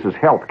is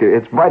health.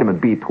 It's vitamin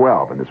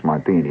B12 in this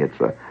martini. It's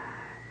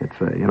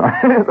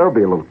there'll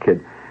be a little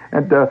kid.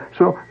 And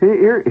so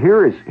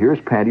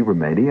here's Patty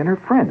Remedy and her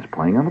friends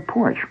playing on the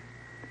porch.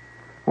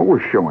 Well,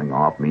 we're showing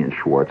off, me and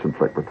Schwartz and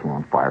Flick, we're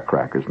throwing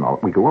firecrackers and all.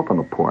 We go up on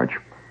the porch,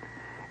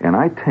 and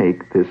I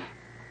take this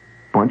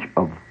bunch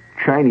of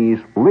Chinese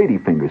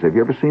ladyfingers. Have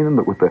you ever seen them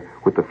with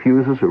the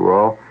fuses are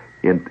all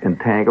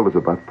entangled? There's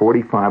about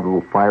 45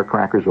 little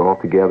firecrackers all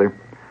together.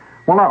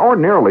 Well, now,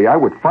 ordinarily, I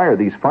would fire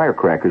these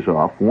firecrackers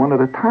off one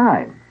at a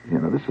time.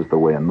 This is the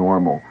way a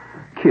normal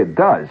kid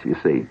does, you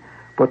see.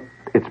 But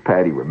it's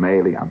Patty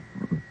Remedy. I'm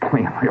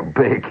playing real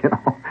big,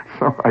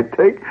 So I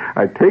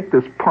take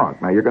this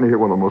punk. Now, you're going to hear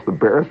one of the most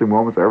embarrassing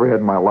moments I ever had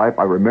in my life.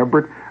 I remember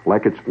it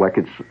like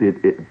it's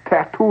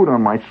tattooed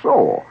on my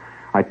soul.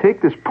 I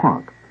take this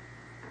punk,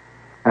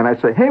 and I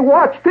say, "Hey,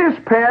 watch this,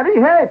 Patty.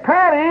 Hey,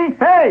 Patty.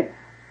 Hey.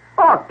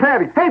 Oh,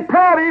 Patty. Hey,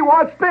 Patty,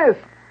 watch this."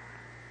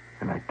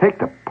 And I take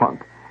the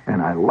punk,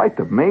 and I light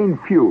the main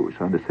fuse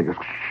on this thing. It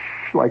goes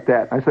like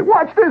that. I say,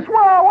 "Watch this.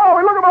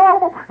 Wow, look at all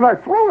of them." And I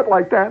throw it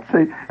like that,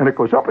 see, and it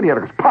goes up in the air.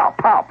 It goes pow,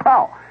 pow,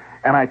 pow.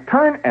 And I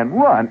turn and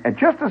run, and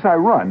just as I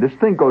run, this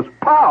thing goes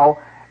pow,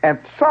 and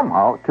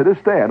somehow, to this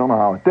day, I don't know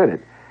how it did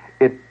it,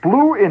 it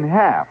blew in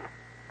half.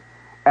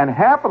 And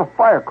half of the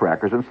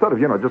firecrackers, instead of,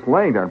 just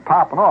laying there and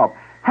popping off,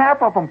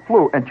 half of them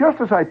flew. And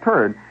just as I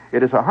turned,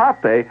 it is a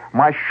hot day,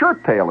 my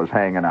shirt tail is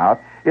hanging out.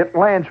 It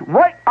lands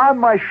right on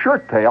my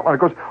shirt tail, and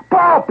it goes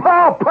pow,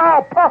 pow,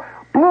 pow, pow.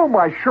 Blew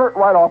my shirt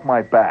right off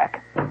my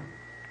back.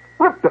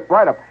 Ripped it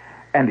right up.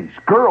 And these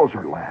girls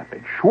are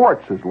laughing.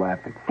 Schwartz is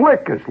laughing.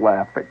 Flick is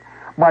laughing.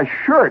 My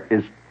shirt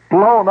is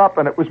blown up,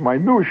 and it was my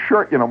new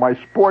shirt, my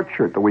sports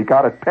shirt that we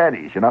got at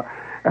Penny's,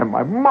 And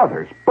my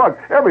mother's bug.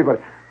 Everybody.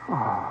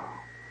 Oh.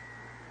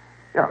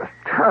 You know, this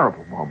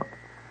terrible moment.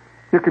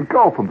 You can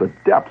go from the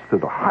depths to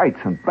the heights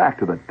and back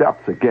to the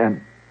depths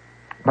again.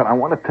 But I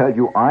want to tell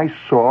you, I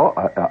saw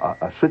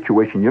a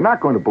situation. You're not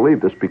going to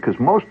believe this because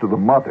most of the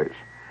mothers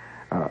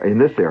in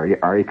this area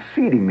are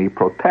exceedingly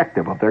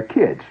protective of their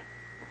kids.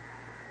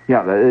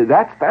 Yeah,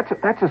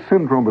 that's a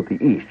syndrome of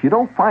the East. You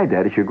don't find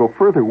that as you go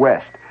further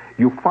west.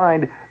 You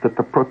find that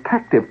the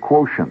protective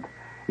quotient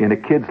in a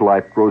kid's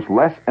life grows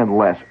less and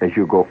less as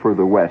you go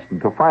further west.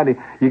 Until finally,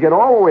 you get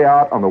all the way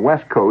out on the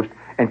West Coast,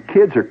 and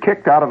kids are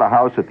kicked out of the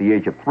house at the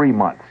age of 3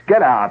 months.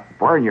 Get out,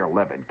 burn your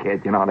living,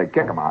 kid. You know, they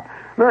kick them out.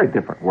 Very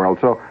different world.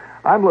 So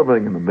I'm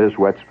living in the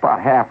Midwest,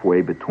 about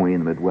halfway between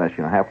the Midwest,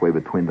 halfway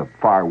between the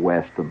far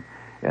west and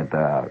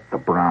the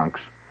Bronx,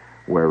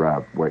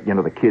 where you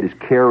know, the kid is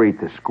carried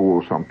to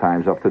school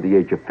sometimes up to the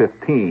age of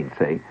 15,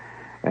 see?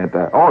 And,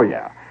 oh,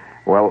 yeah.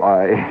 Well,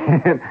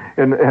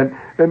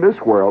 in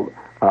this world,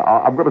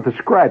 I'm going to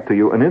describe to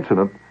you an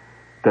incident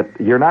that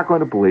you're not going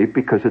to believe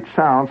because it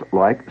sounds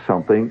like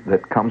something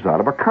that comes out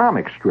of a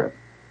comic strip.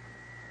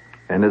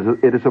 And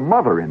it is a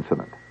mother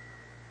incident.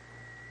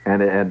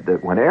 And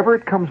whenever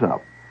it comes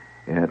up,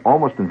 and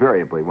almost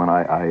invariably when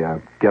I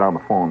get on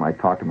the phone, I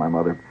talk to my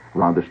mother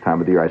around this time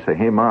of the year, I say,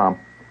 "Hey, Mom, do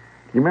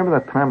you remember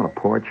that time on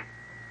the porch?"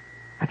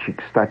 And she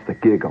starts to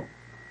giggle.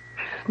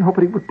 She says,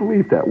 "Nobody would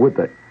believe that, would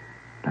they?"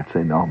 I'd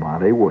say, "No, Ma,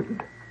 they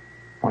wouldn't."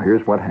 Well,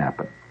 here's what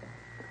happened.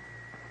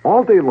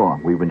 All day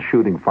long, we've been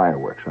shooting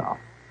fireworks off.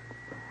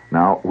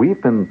 Now, we've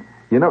been,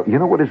 you know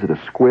what is it, a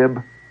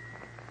squib?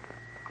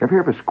 Ever hear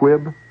of a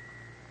squib?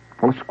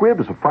 Well, a squib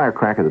is a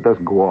firecracker that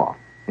doesn't go off,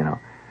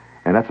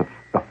 and that's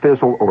a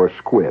fizzle or a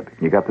squib.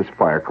 You got this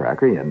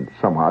firecracker, and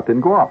somehow it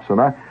didn't go off. So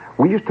now,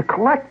 we used to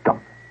collect them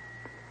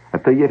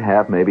until you'd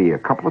have maybe a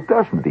couple of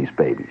dozen of these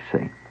babies,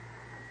 see?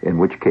 In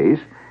which case,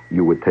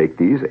 you would take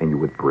these and you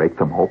would break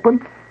them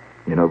open,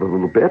 the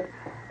little bit,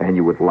 and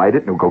you would light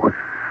it, and it would go,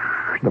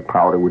 the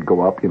powder would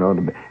go up,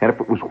 and if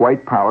it was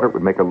white powder, it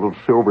would make a little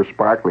silver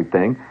sparkly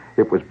thing.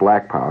 If it was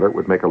black powder, it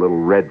would make a little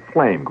red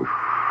flame, go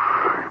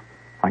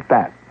like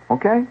that,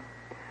 okay?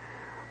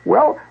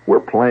 Well, we're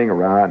playing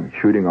around and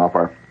shooting off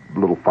our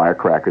little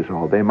firecrackers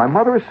all day. My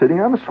mother is sitting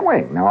on the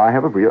swing. Now, I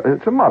have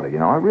it's a mother,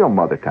 a real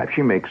mother type.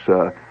 She makes,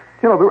 a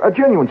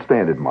genuine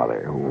standard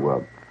mother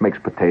who makes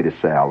potato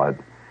salad,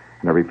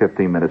 and every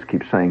 15 minutes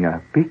keeps saying,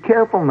 "Be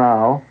careful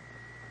now.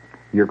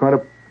 You're going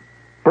to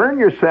burn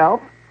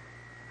yourself."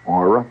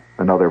 Or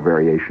another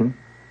variation,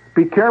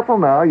 "Be careful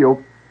now,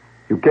 you'll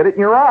get it in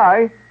your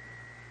eye.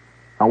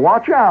 Now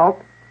watch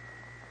out."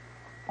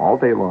 All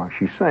day long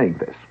she's saying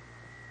this.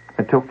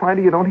 Until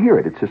finally you don't hear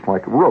it. It's just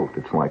like rote.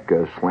 It's like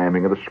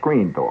slamming of the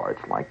screen door.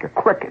 It's like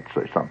crickets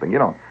or something. You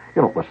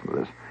don't listen to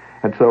this.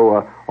 And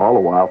so all the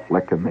while,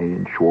 Flick and me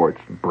and Schwartz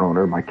and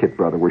Bruner, my kid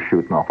brother, were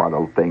shooting off our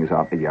little things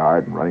out in the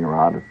yard and running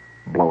around and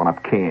blowing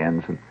up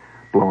cans and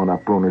blowing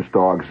up Bruner's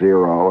dog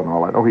Zero and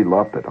all that. Oh, he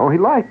loved it. Oh, he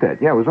liked it.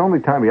 Yeah, it was the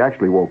only time he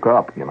actually woke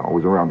up. It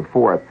was around the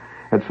 4th.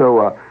 And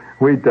so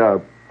we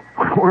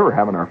were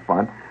having our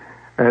fun.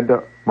 And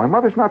my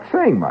mother's not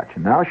saying much.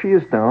 And now she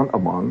is down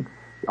among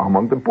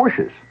the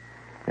bushes.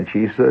 And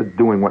she's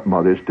doing what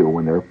mothers do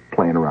when they're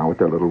playing around with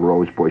their little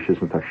rose bushes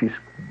and stuff. She's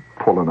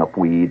pulling up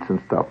weeds and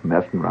stuff,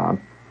 messing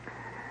around.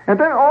 And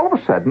then all of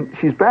a sudden,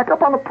 she's back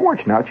up on the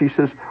porch now. She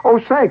says, "Oh,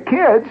 say,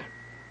 kids,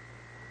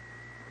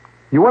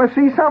 you want to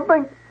see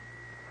something?"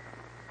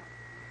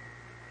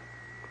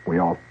 We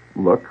all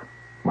look.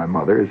 My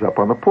mother is up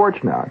on the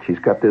porch now, and she's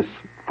got this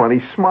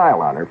funny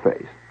smile on her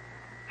face.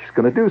 She's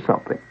going to do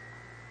something.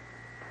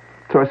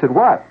 So I said,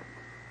 "What?"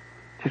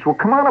 She said, "Well,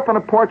 come on up on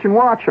the porch and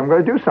watch. I'm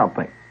going to do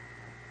something."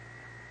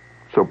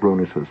 So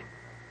Bruner says,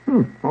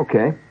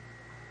 "Okay."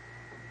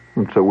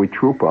 And so we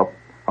troop up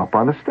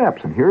on the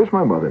steps, and here's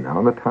my mother now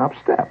on the top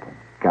step.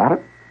 Got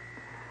it?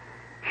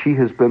 She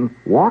has been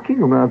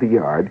walking around the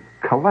yard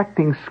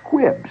collecting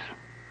squibs.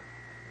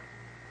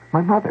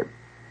 My mother.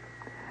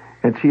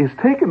 And she has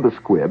taken the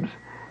squibs,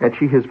 and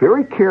she has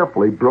very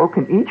carefully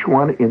broken each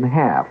one in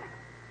half.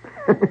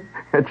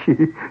 And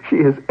she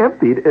has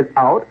emptied it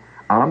out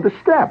on the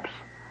steps.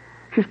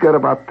 She's got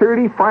about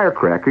 30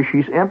 firecrackers.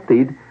 She's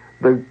emptied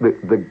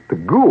the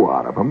goo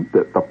out of them,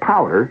 the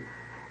powder,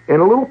 in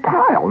a little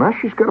pile. Now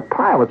she's got a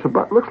pile.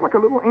 Looks like a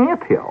little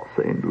anthill,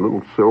 see, a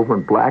little silver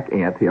and black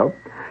anthill.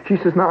 She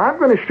says, "Now I'm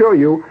going to show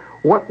you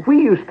what we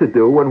used to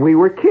do when we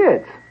were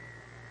kids."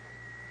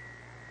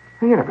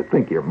 You never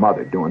think of your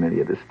mother doing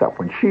any of this stuff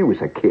when she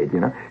was a kid,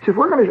 She says,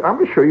 I'm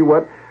going to show you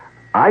what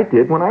I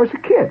did when I was a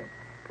kid.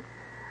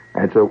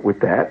 And so with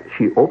that,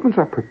 she opens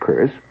up her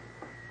purse,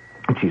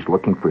 and she's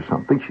looking for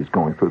something. She's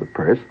going through the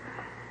purse,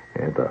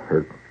 and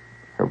her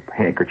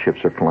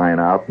handkerchiefs are flying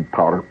out, and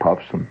powder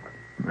puffs, and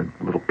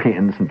little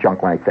pins, and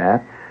junk like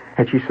that.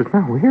 And she says,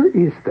 "Now, where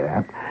is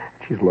that?"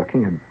 She's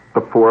looking, and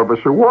the 4 of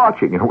us are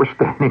watching, and we're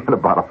standing in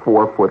about a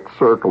 4-foot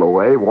circle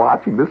away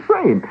watching the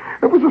scene.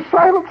 It was a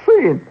silent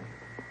scene.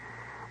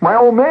 My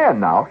old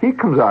man now, he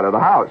comes out of the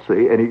house,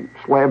 see, and he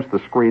slams the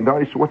screen door.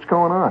 He says, "What's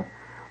going on?"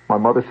 My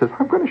mother says,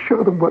 "I'm going to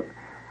show them what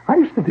I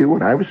used to do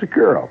when I was a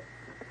girl."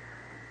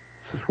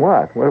 She says,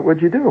 "What?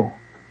 What'd you do?"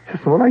 She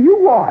says, "Well, now you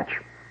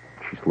watch."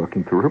 She's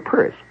looking through her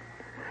purse.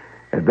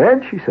 And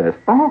then she says,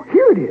 oh,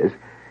 here it is.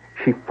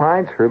 She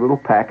finds her little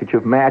package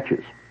of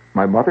matches.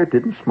 My mother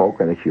didn't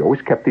smoke, and she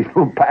always kept these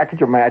little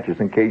package of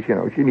matches in case,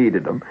 she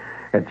needed them.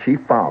 And she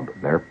found them.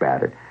 They're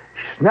battered.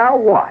 She says, now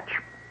watch.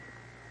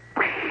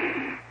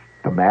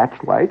 The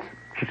match lights.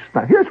 She says,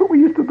 now here's what we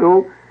used to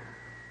do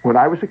when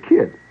I was a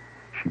kid.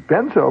 She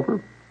bends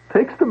over,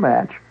 takes the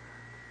match,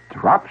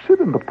 drops it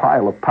in the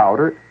pile of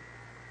powder.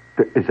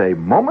 There is a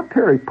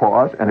momentary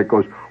pause, and it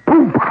goes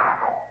boom,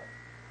 pow.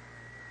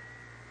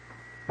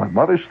 My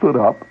mother stood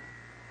up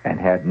and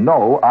had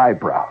no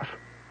eyebrows.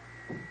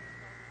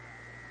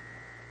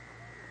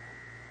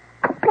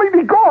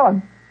 Completely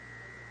gone.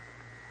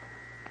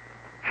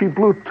 She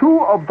blew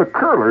 2 of the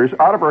curlers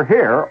out of her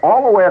hair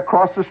all the way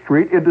across the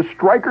street into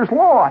Stryker's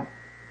lawn.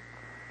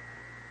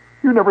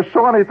 You never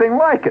saw anything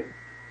like it.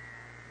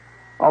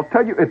 I'll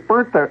tell you, it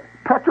burnt the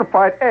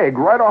petrified egg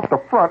right off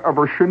the front of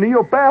her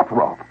chenille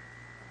bathrobe.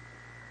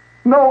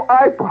 No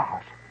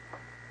eyebrows.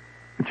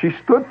 And she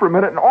stood for a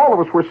minute, and all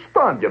of us were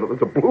stunned.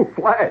 There's a blue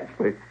flash.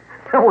 They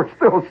were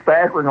still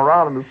staggering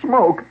around in the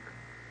smoke.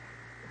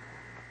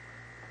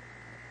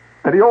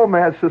 And the old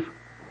man says,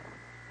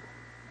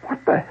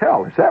 what the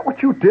hell? Is that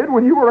what you did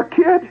when you were a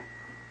kid?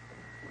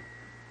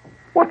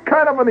 What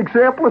kind of an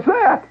example is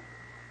that?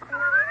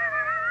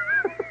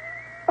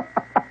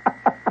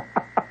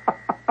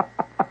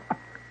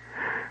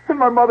 And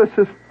my mother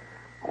says,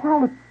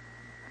 well,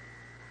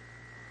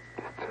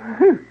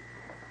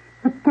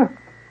 it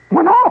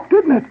went off,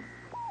 didn't it? And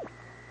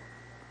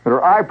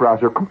her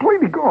eyebrows are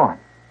completely gone.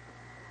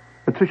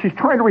 And so she's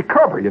trying to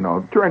recover,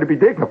 trying to be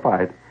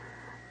dignified.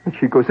 And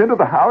she goes into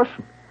the house.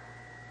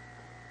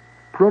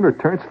 Bruner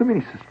turns to me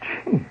and he says,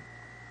 gee,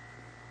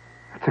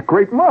 that's a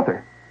great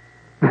mother.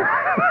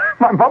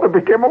 My mother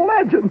became a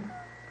legend.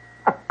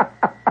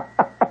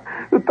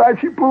 The time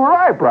she blew her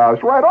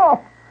eyebrows right off.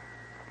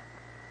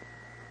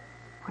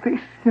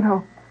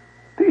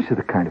 These are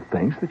the kind of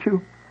things that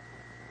you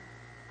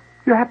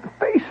have to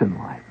face in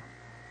life.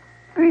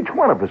 Each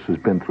one of us has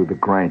been through the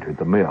grinder,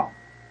 the mill.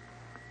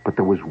 But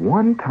there was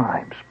one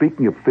time,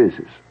 speaking of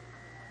physics,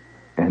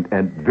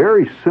 and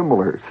very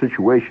similar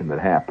situation that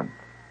happened.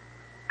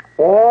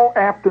 All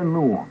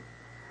afternoon,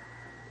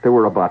 there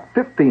were about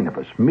 15 of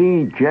us.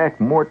 Me, Jack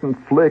Morton,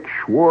 Flick,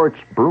 Schwartz,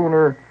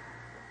 Bruner,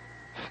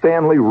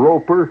 Stanley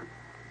Roper,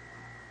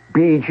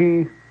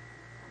 B.G.,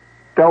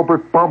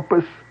 Delbert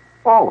Bumpus,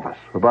 all of us,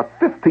 about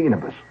 15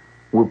 of us,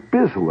 were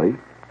busily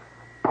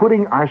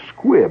putting our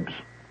squibs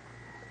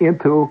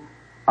into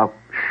a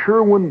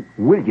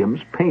Sherwin-Williams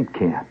paint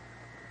can,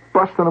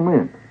 busting them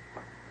in.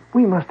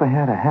 We must have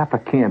had a half a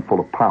can full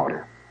of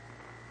powder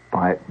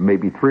by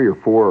maybe 3 or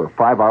 4 or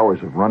 5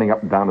 hours of running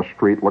up and down the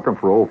street looking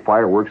for old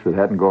fireworks that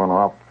hadn't gone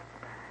off.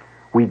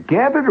 We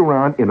gathered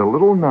around in a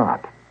little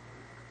knot.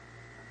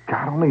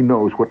 God only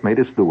knows what made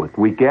us do it.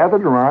 We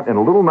gathered around in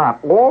a little knot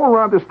all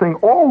around this thing,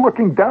 all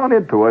looking down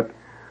into it,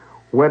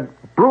 when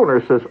Bruner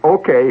says,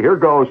 okay, here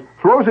goes,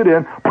 throws it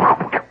in.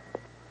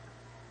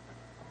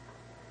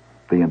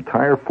 The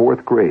entire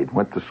 4th grade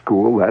went to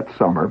school that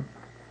summer,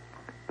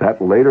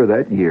 later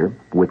that year,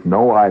 with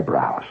no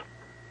eyebrows.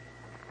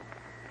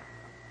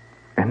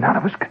 And none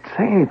of us could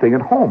say anything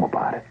at home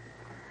about it.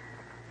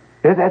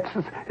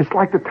 It's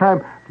like the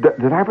time,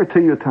 did I ever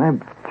tell you the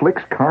time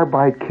Flick's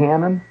carbide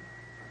cannon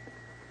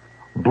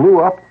blew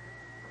up?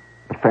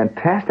 A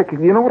fantastic,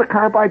 you know what a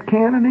carbide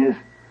cannon is?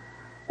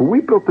 Well,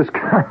 we built this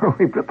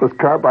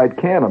carbide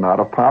cannon out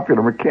of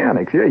Popular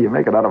Mechanics. Yeah, you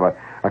make it out of a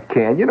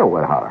can. You know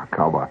how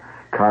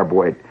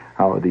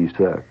these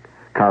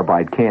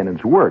carbide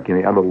cannons work. You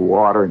add a little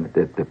water and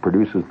it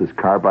produces this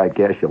carbide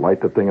gas. You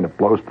light the thing and it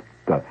blows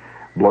the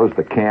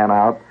can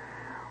out.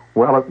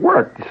 Well, it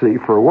worked, you see,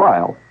 for a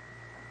while.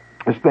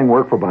 This thing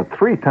worked for about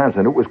 3 times,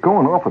 and it was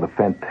going off with a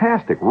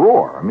fantastic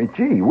roar. I mean,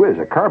 gee whiz,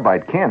 a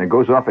carbide cannon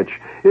goes off,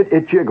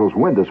 it jiggles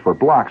windows for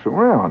blocks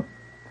around.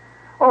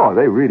 Oh,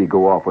 they really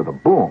go off with a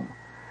boom.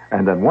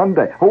 And then one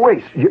day, oh,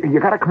 wait, you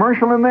got a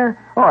commercial in there?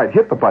 All right,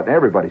 hit the button.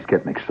 Everybody's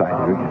getting excited.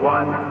 Come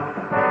one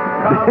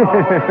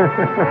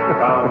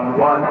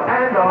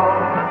and all,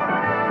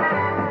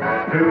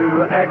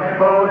 to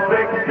Expo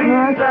 67.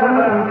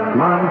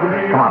 Come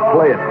on,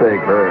 play it big,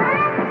 Herb.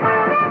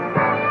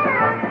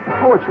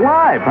 Oh, it's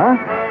live, huh?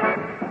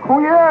 Oh,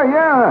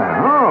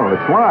 yeah. Oh,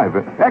 it's live.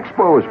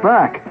 Expo is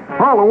back.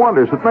 All the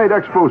wonders that made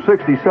Expo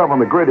 67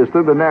 the greatest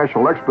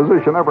international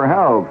exposition ever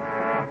held.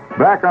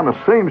 Back on the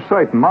same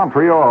site in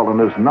Montreal and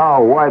is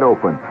now wide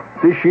open.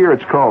 This year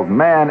it's called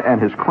Man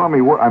and His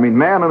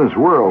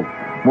World.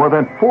 More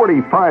than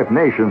 45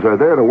 nations are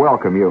there to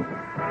welcome you.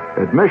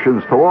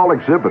 Admissions to all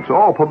exhibits,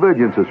 all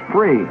pavilions is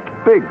free.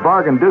 Big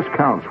bargain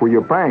discounts where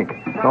you bank.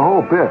 The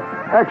whole bit.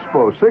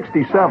 Expo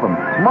 67.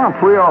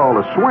 Montreal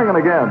is swinging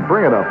again.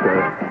 Bring it up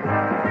there.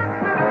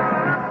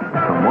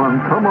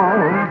 Come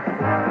on.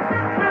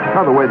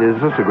 By the way, this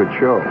is a good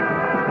show.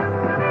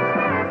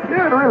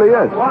 Yeah, it really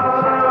is. What?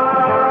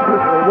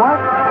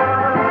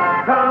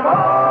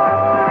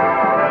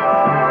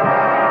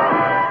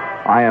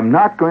 I am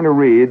not going to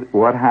read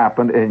what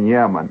happened in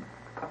Yemen.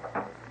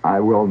 I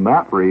will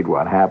not read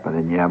what happened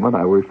in Yemen.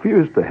 I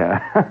refuse to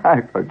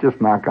have. I'm just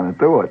not going to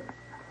do it.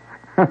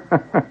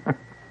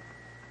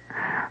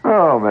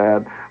 Oh,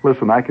 man.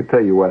 Listen, I could tell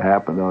you what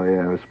happened. Oh,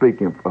 yeah.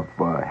 Speaking of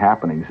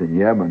happenings in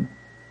Yemen,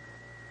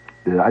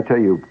 did I tell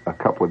you a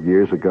couple of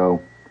years ago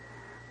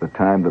the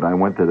time that I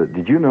went to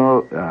did you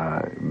know,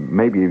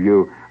 maybe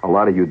a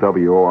lot of you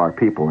WOR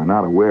people are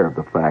not aware of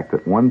the fact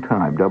that one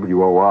time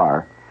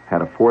WOR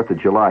had a 4th of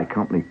July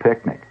company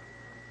picnic.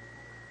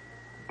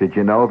 Did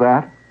you know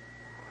that?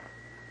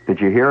 Did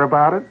you hear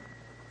about it?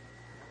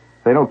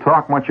 They don't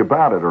talk much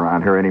about it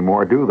around here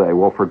anymore, do they?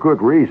 Well, for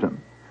good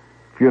reason.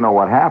 If you know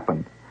what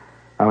happened.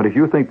 I mean, if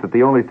you think that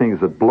the only things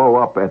that blow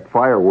up at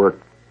firework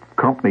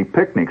company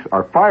picnics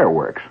are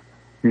fireworks,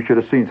 you should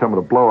have seen some of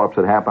the blow-ups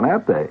that happened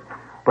that day.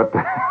 But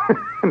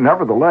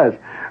nevertheless,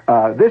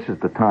 this is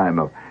the time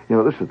of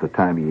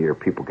year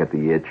people get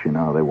the itch,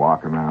 they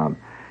walk around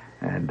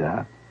and,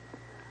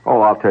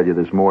 I'll tell you,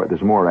 there's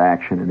more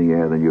action in the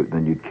air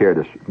than you'd care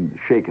to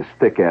shake a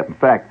stick at. In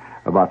fact,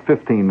 about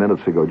 15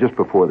 minutes ago, just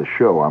before the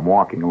show, I'm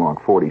walking along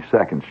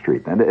 42nd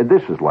Street, and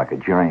this is like a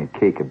giant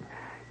cake of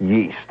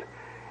yeast.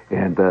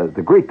 And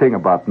the great thing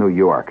about New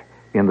York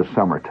in the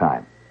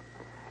summertime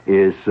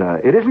is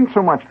it isn't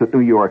so much that New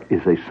York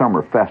is a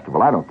summer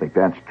festival. I don't think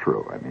that's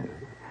true. I mean,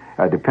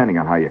 depending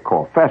on how you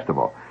call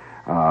festival,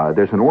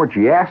 there's an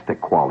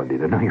orgiastic quality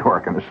to New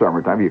York in the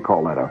summertime. You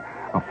call that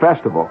a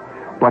festival.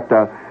 But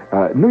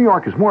New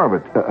York is more of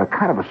a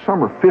kind of a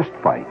summer fist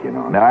fight,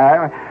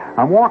 Now,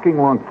 I'm walking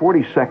along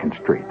 42nd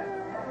Street,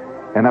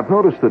 and I've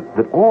noticed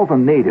that all the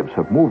natives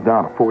have moved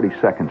out of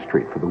 42nd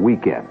Street for the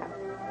weekend.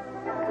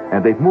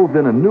 And they've moved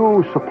in a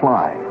new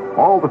supply.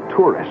 All the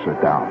tourists are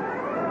down.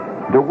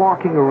 They're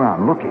walking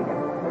around looking,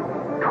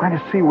 trying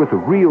to see what the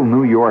real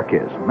New York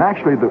is. And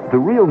actually, the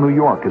real New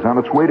York is on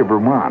its way to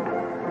Vermont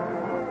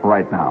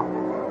right now,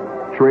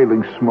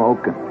 trailing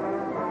smoke and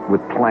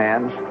with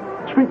plans.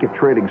 Speaking of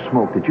trailing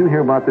smoke, did you hear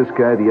about this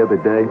guy the other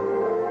day?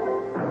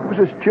 It was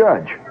this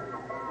judge.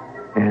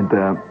 And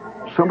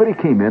somebody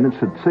came in and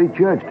said, "Say,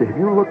 Judge, have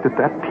you looked at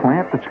that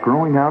plant that's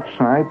growing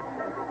outside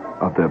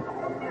of the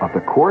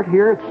court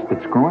here?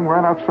 It's growing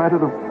right outside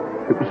of the...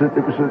 It was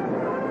a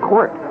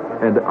court.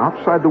 And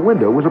outside the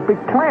window was a big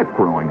plant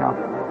growing up."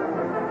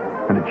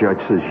 And the judge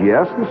says,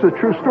 "Yes, this is a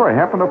true story. It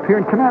happened up here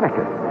in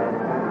Connecticut."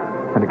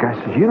 And the guy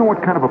says, "You know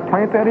what kind of a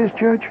plant that is,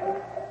 Judge?" He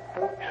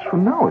says,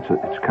 "Well, no,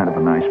 it's kind of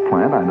a nice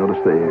plant. I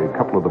noticed a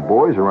couple of the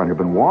boys around here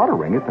have been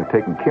watering it. They're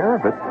taking care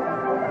of it."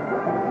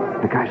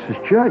 The guy says,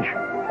 "Judge,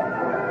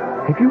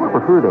 have you ever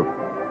heard of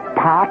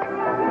pot?"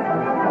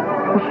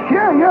 He says,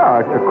 Yeah,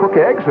 I cook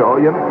eggs,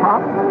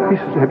 pot. He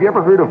says, "Have you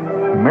ever heard of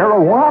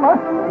marijuana?"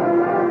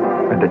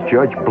 And the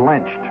judge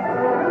blenched.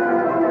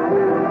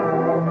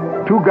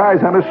 2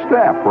 guys on his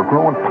staff were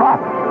growing pot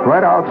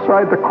right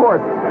outside the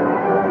court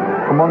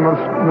among the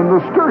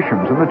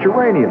nasturtiums and the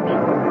geraniums.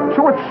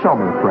 So it's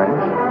summer,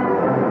 friends.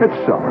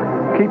 It's summer.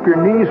 Keep your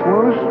knees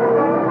loose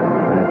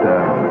and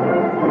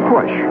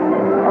push.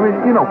 I mean,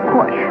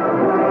 push.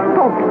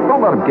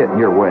 Don't let them get in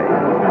your way.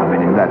 I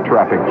mean, in that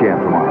traffic jam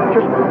tomorrow.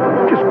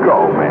 Just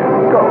go,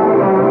 man. Go.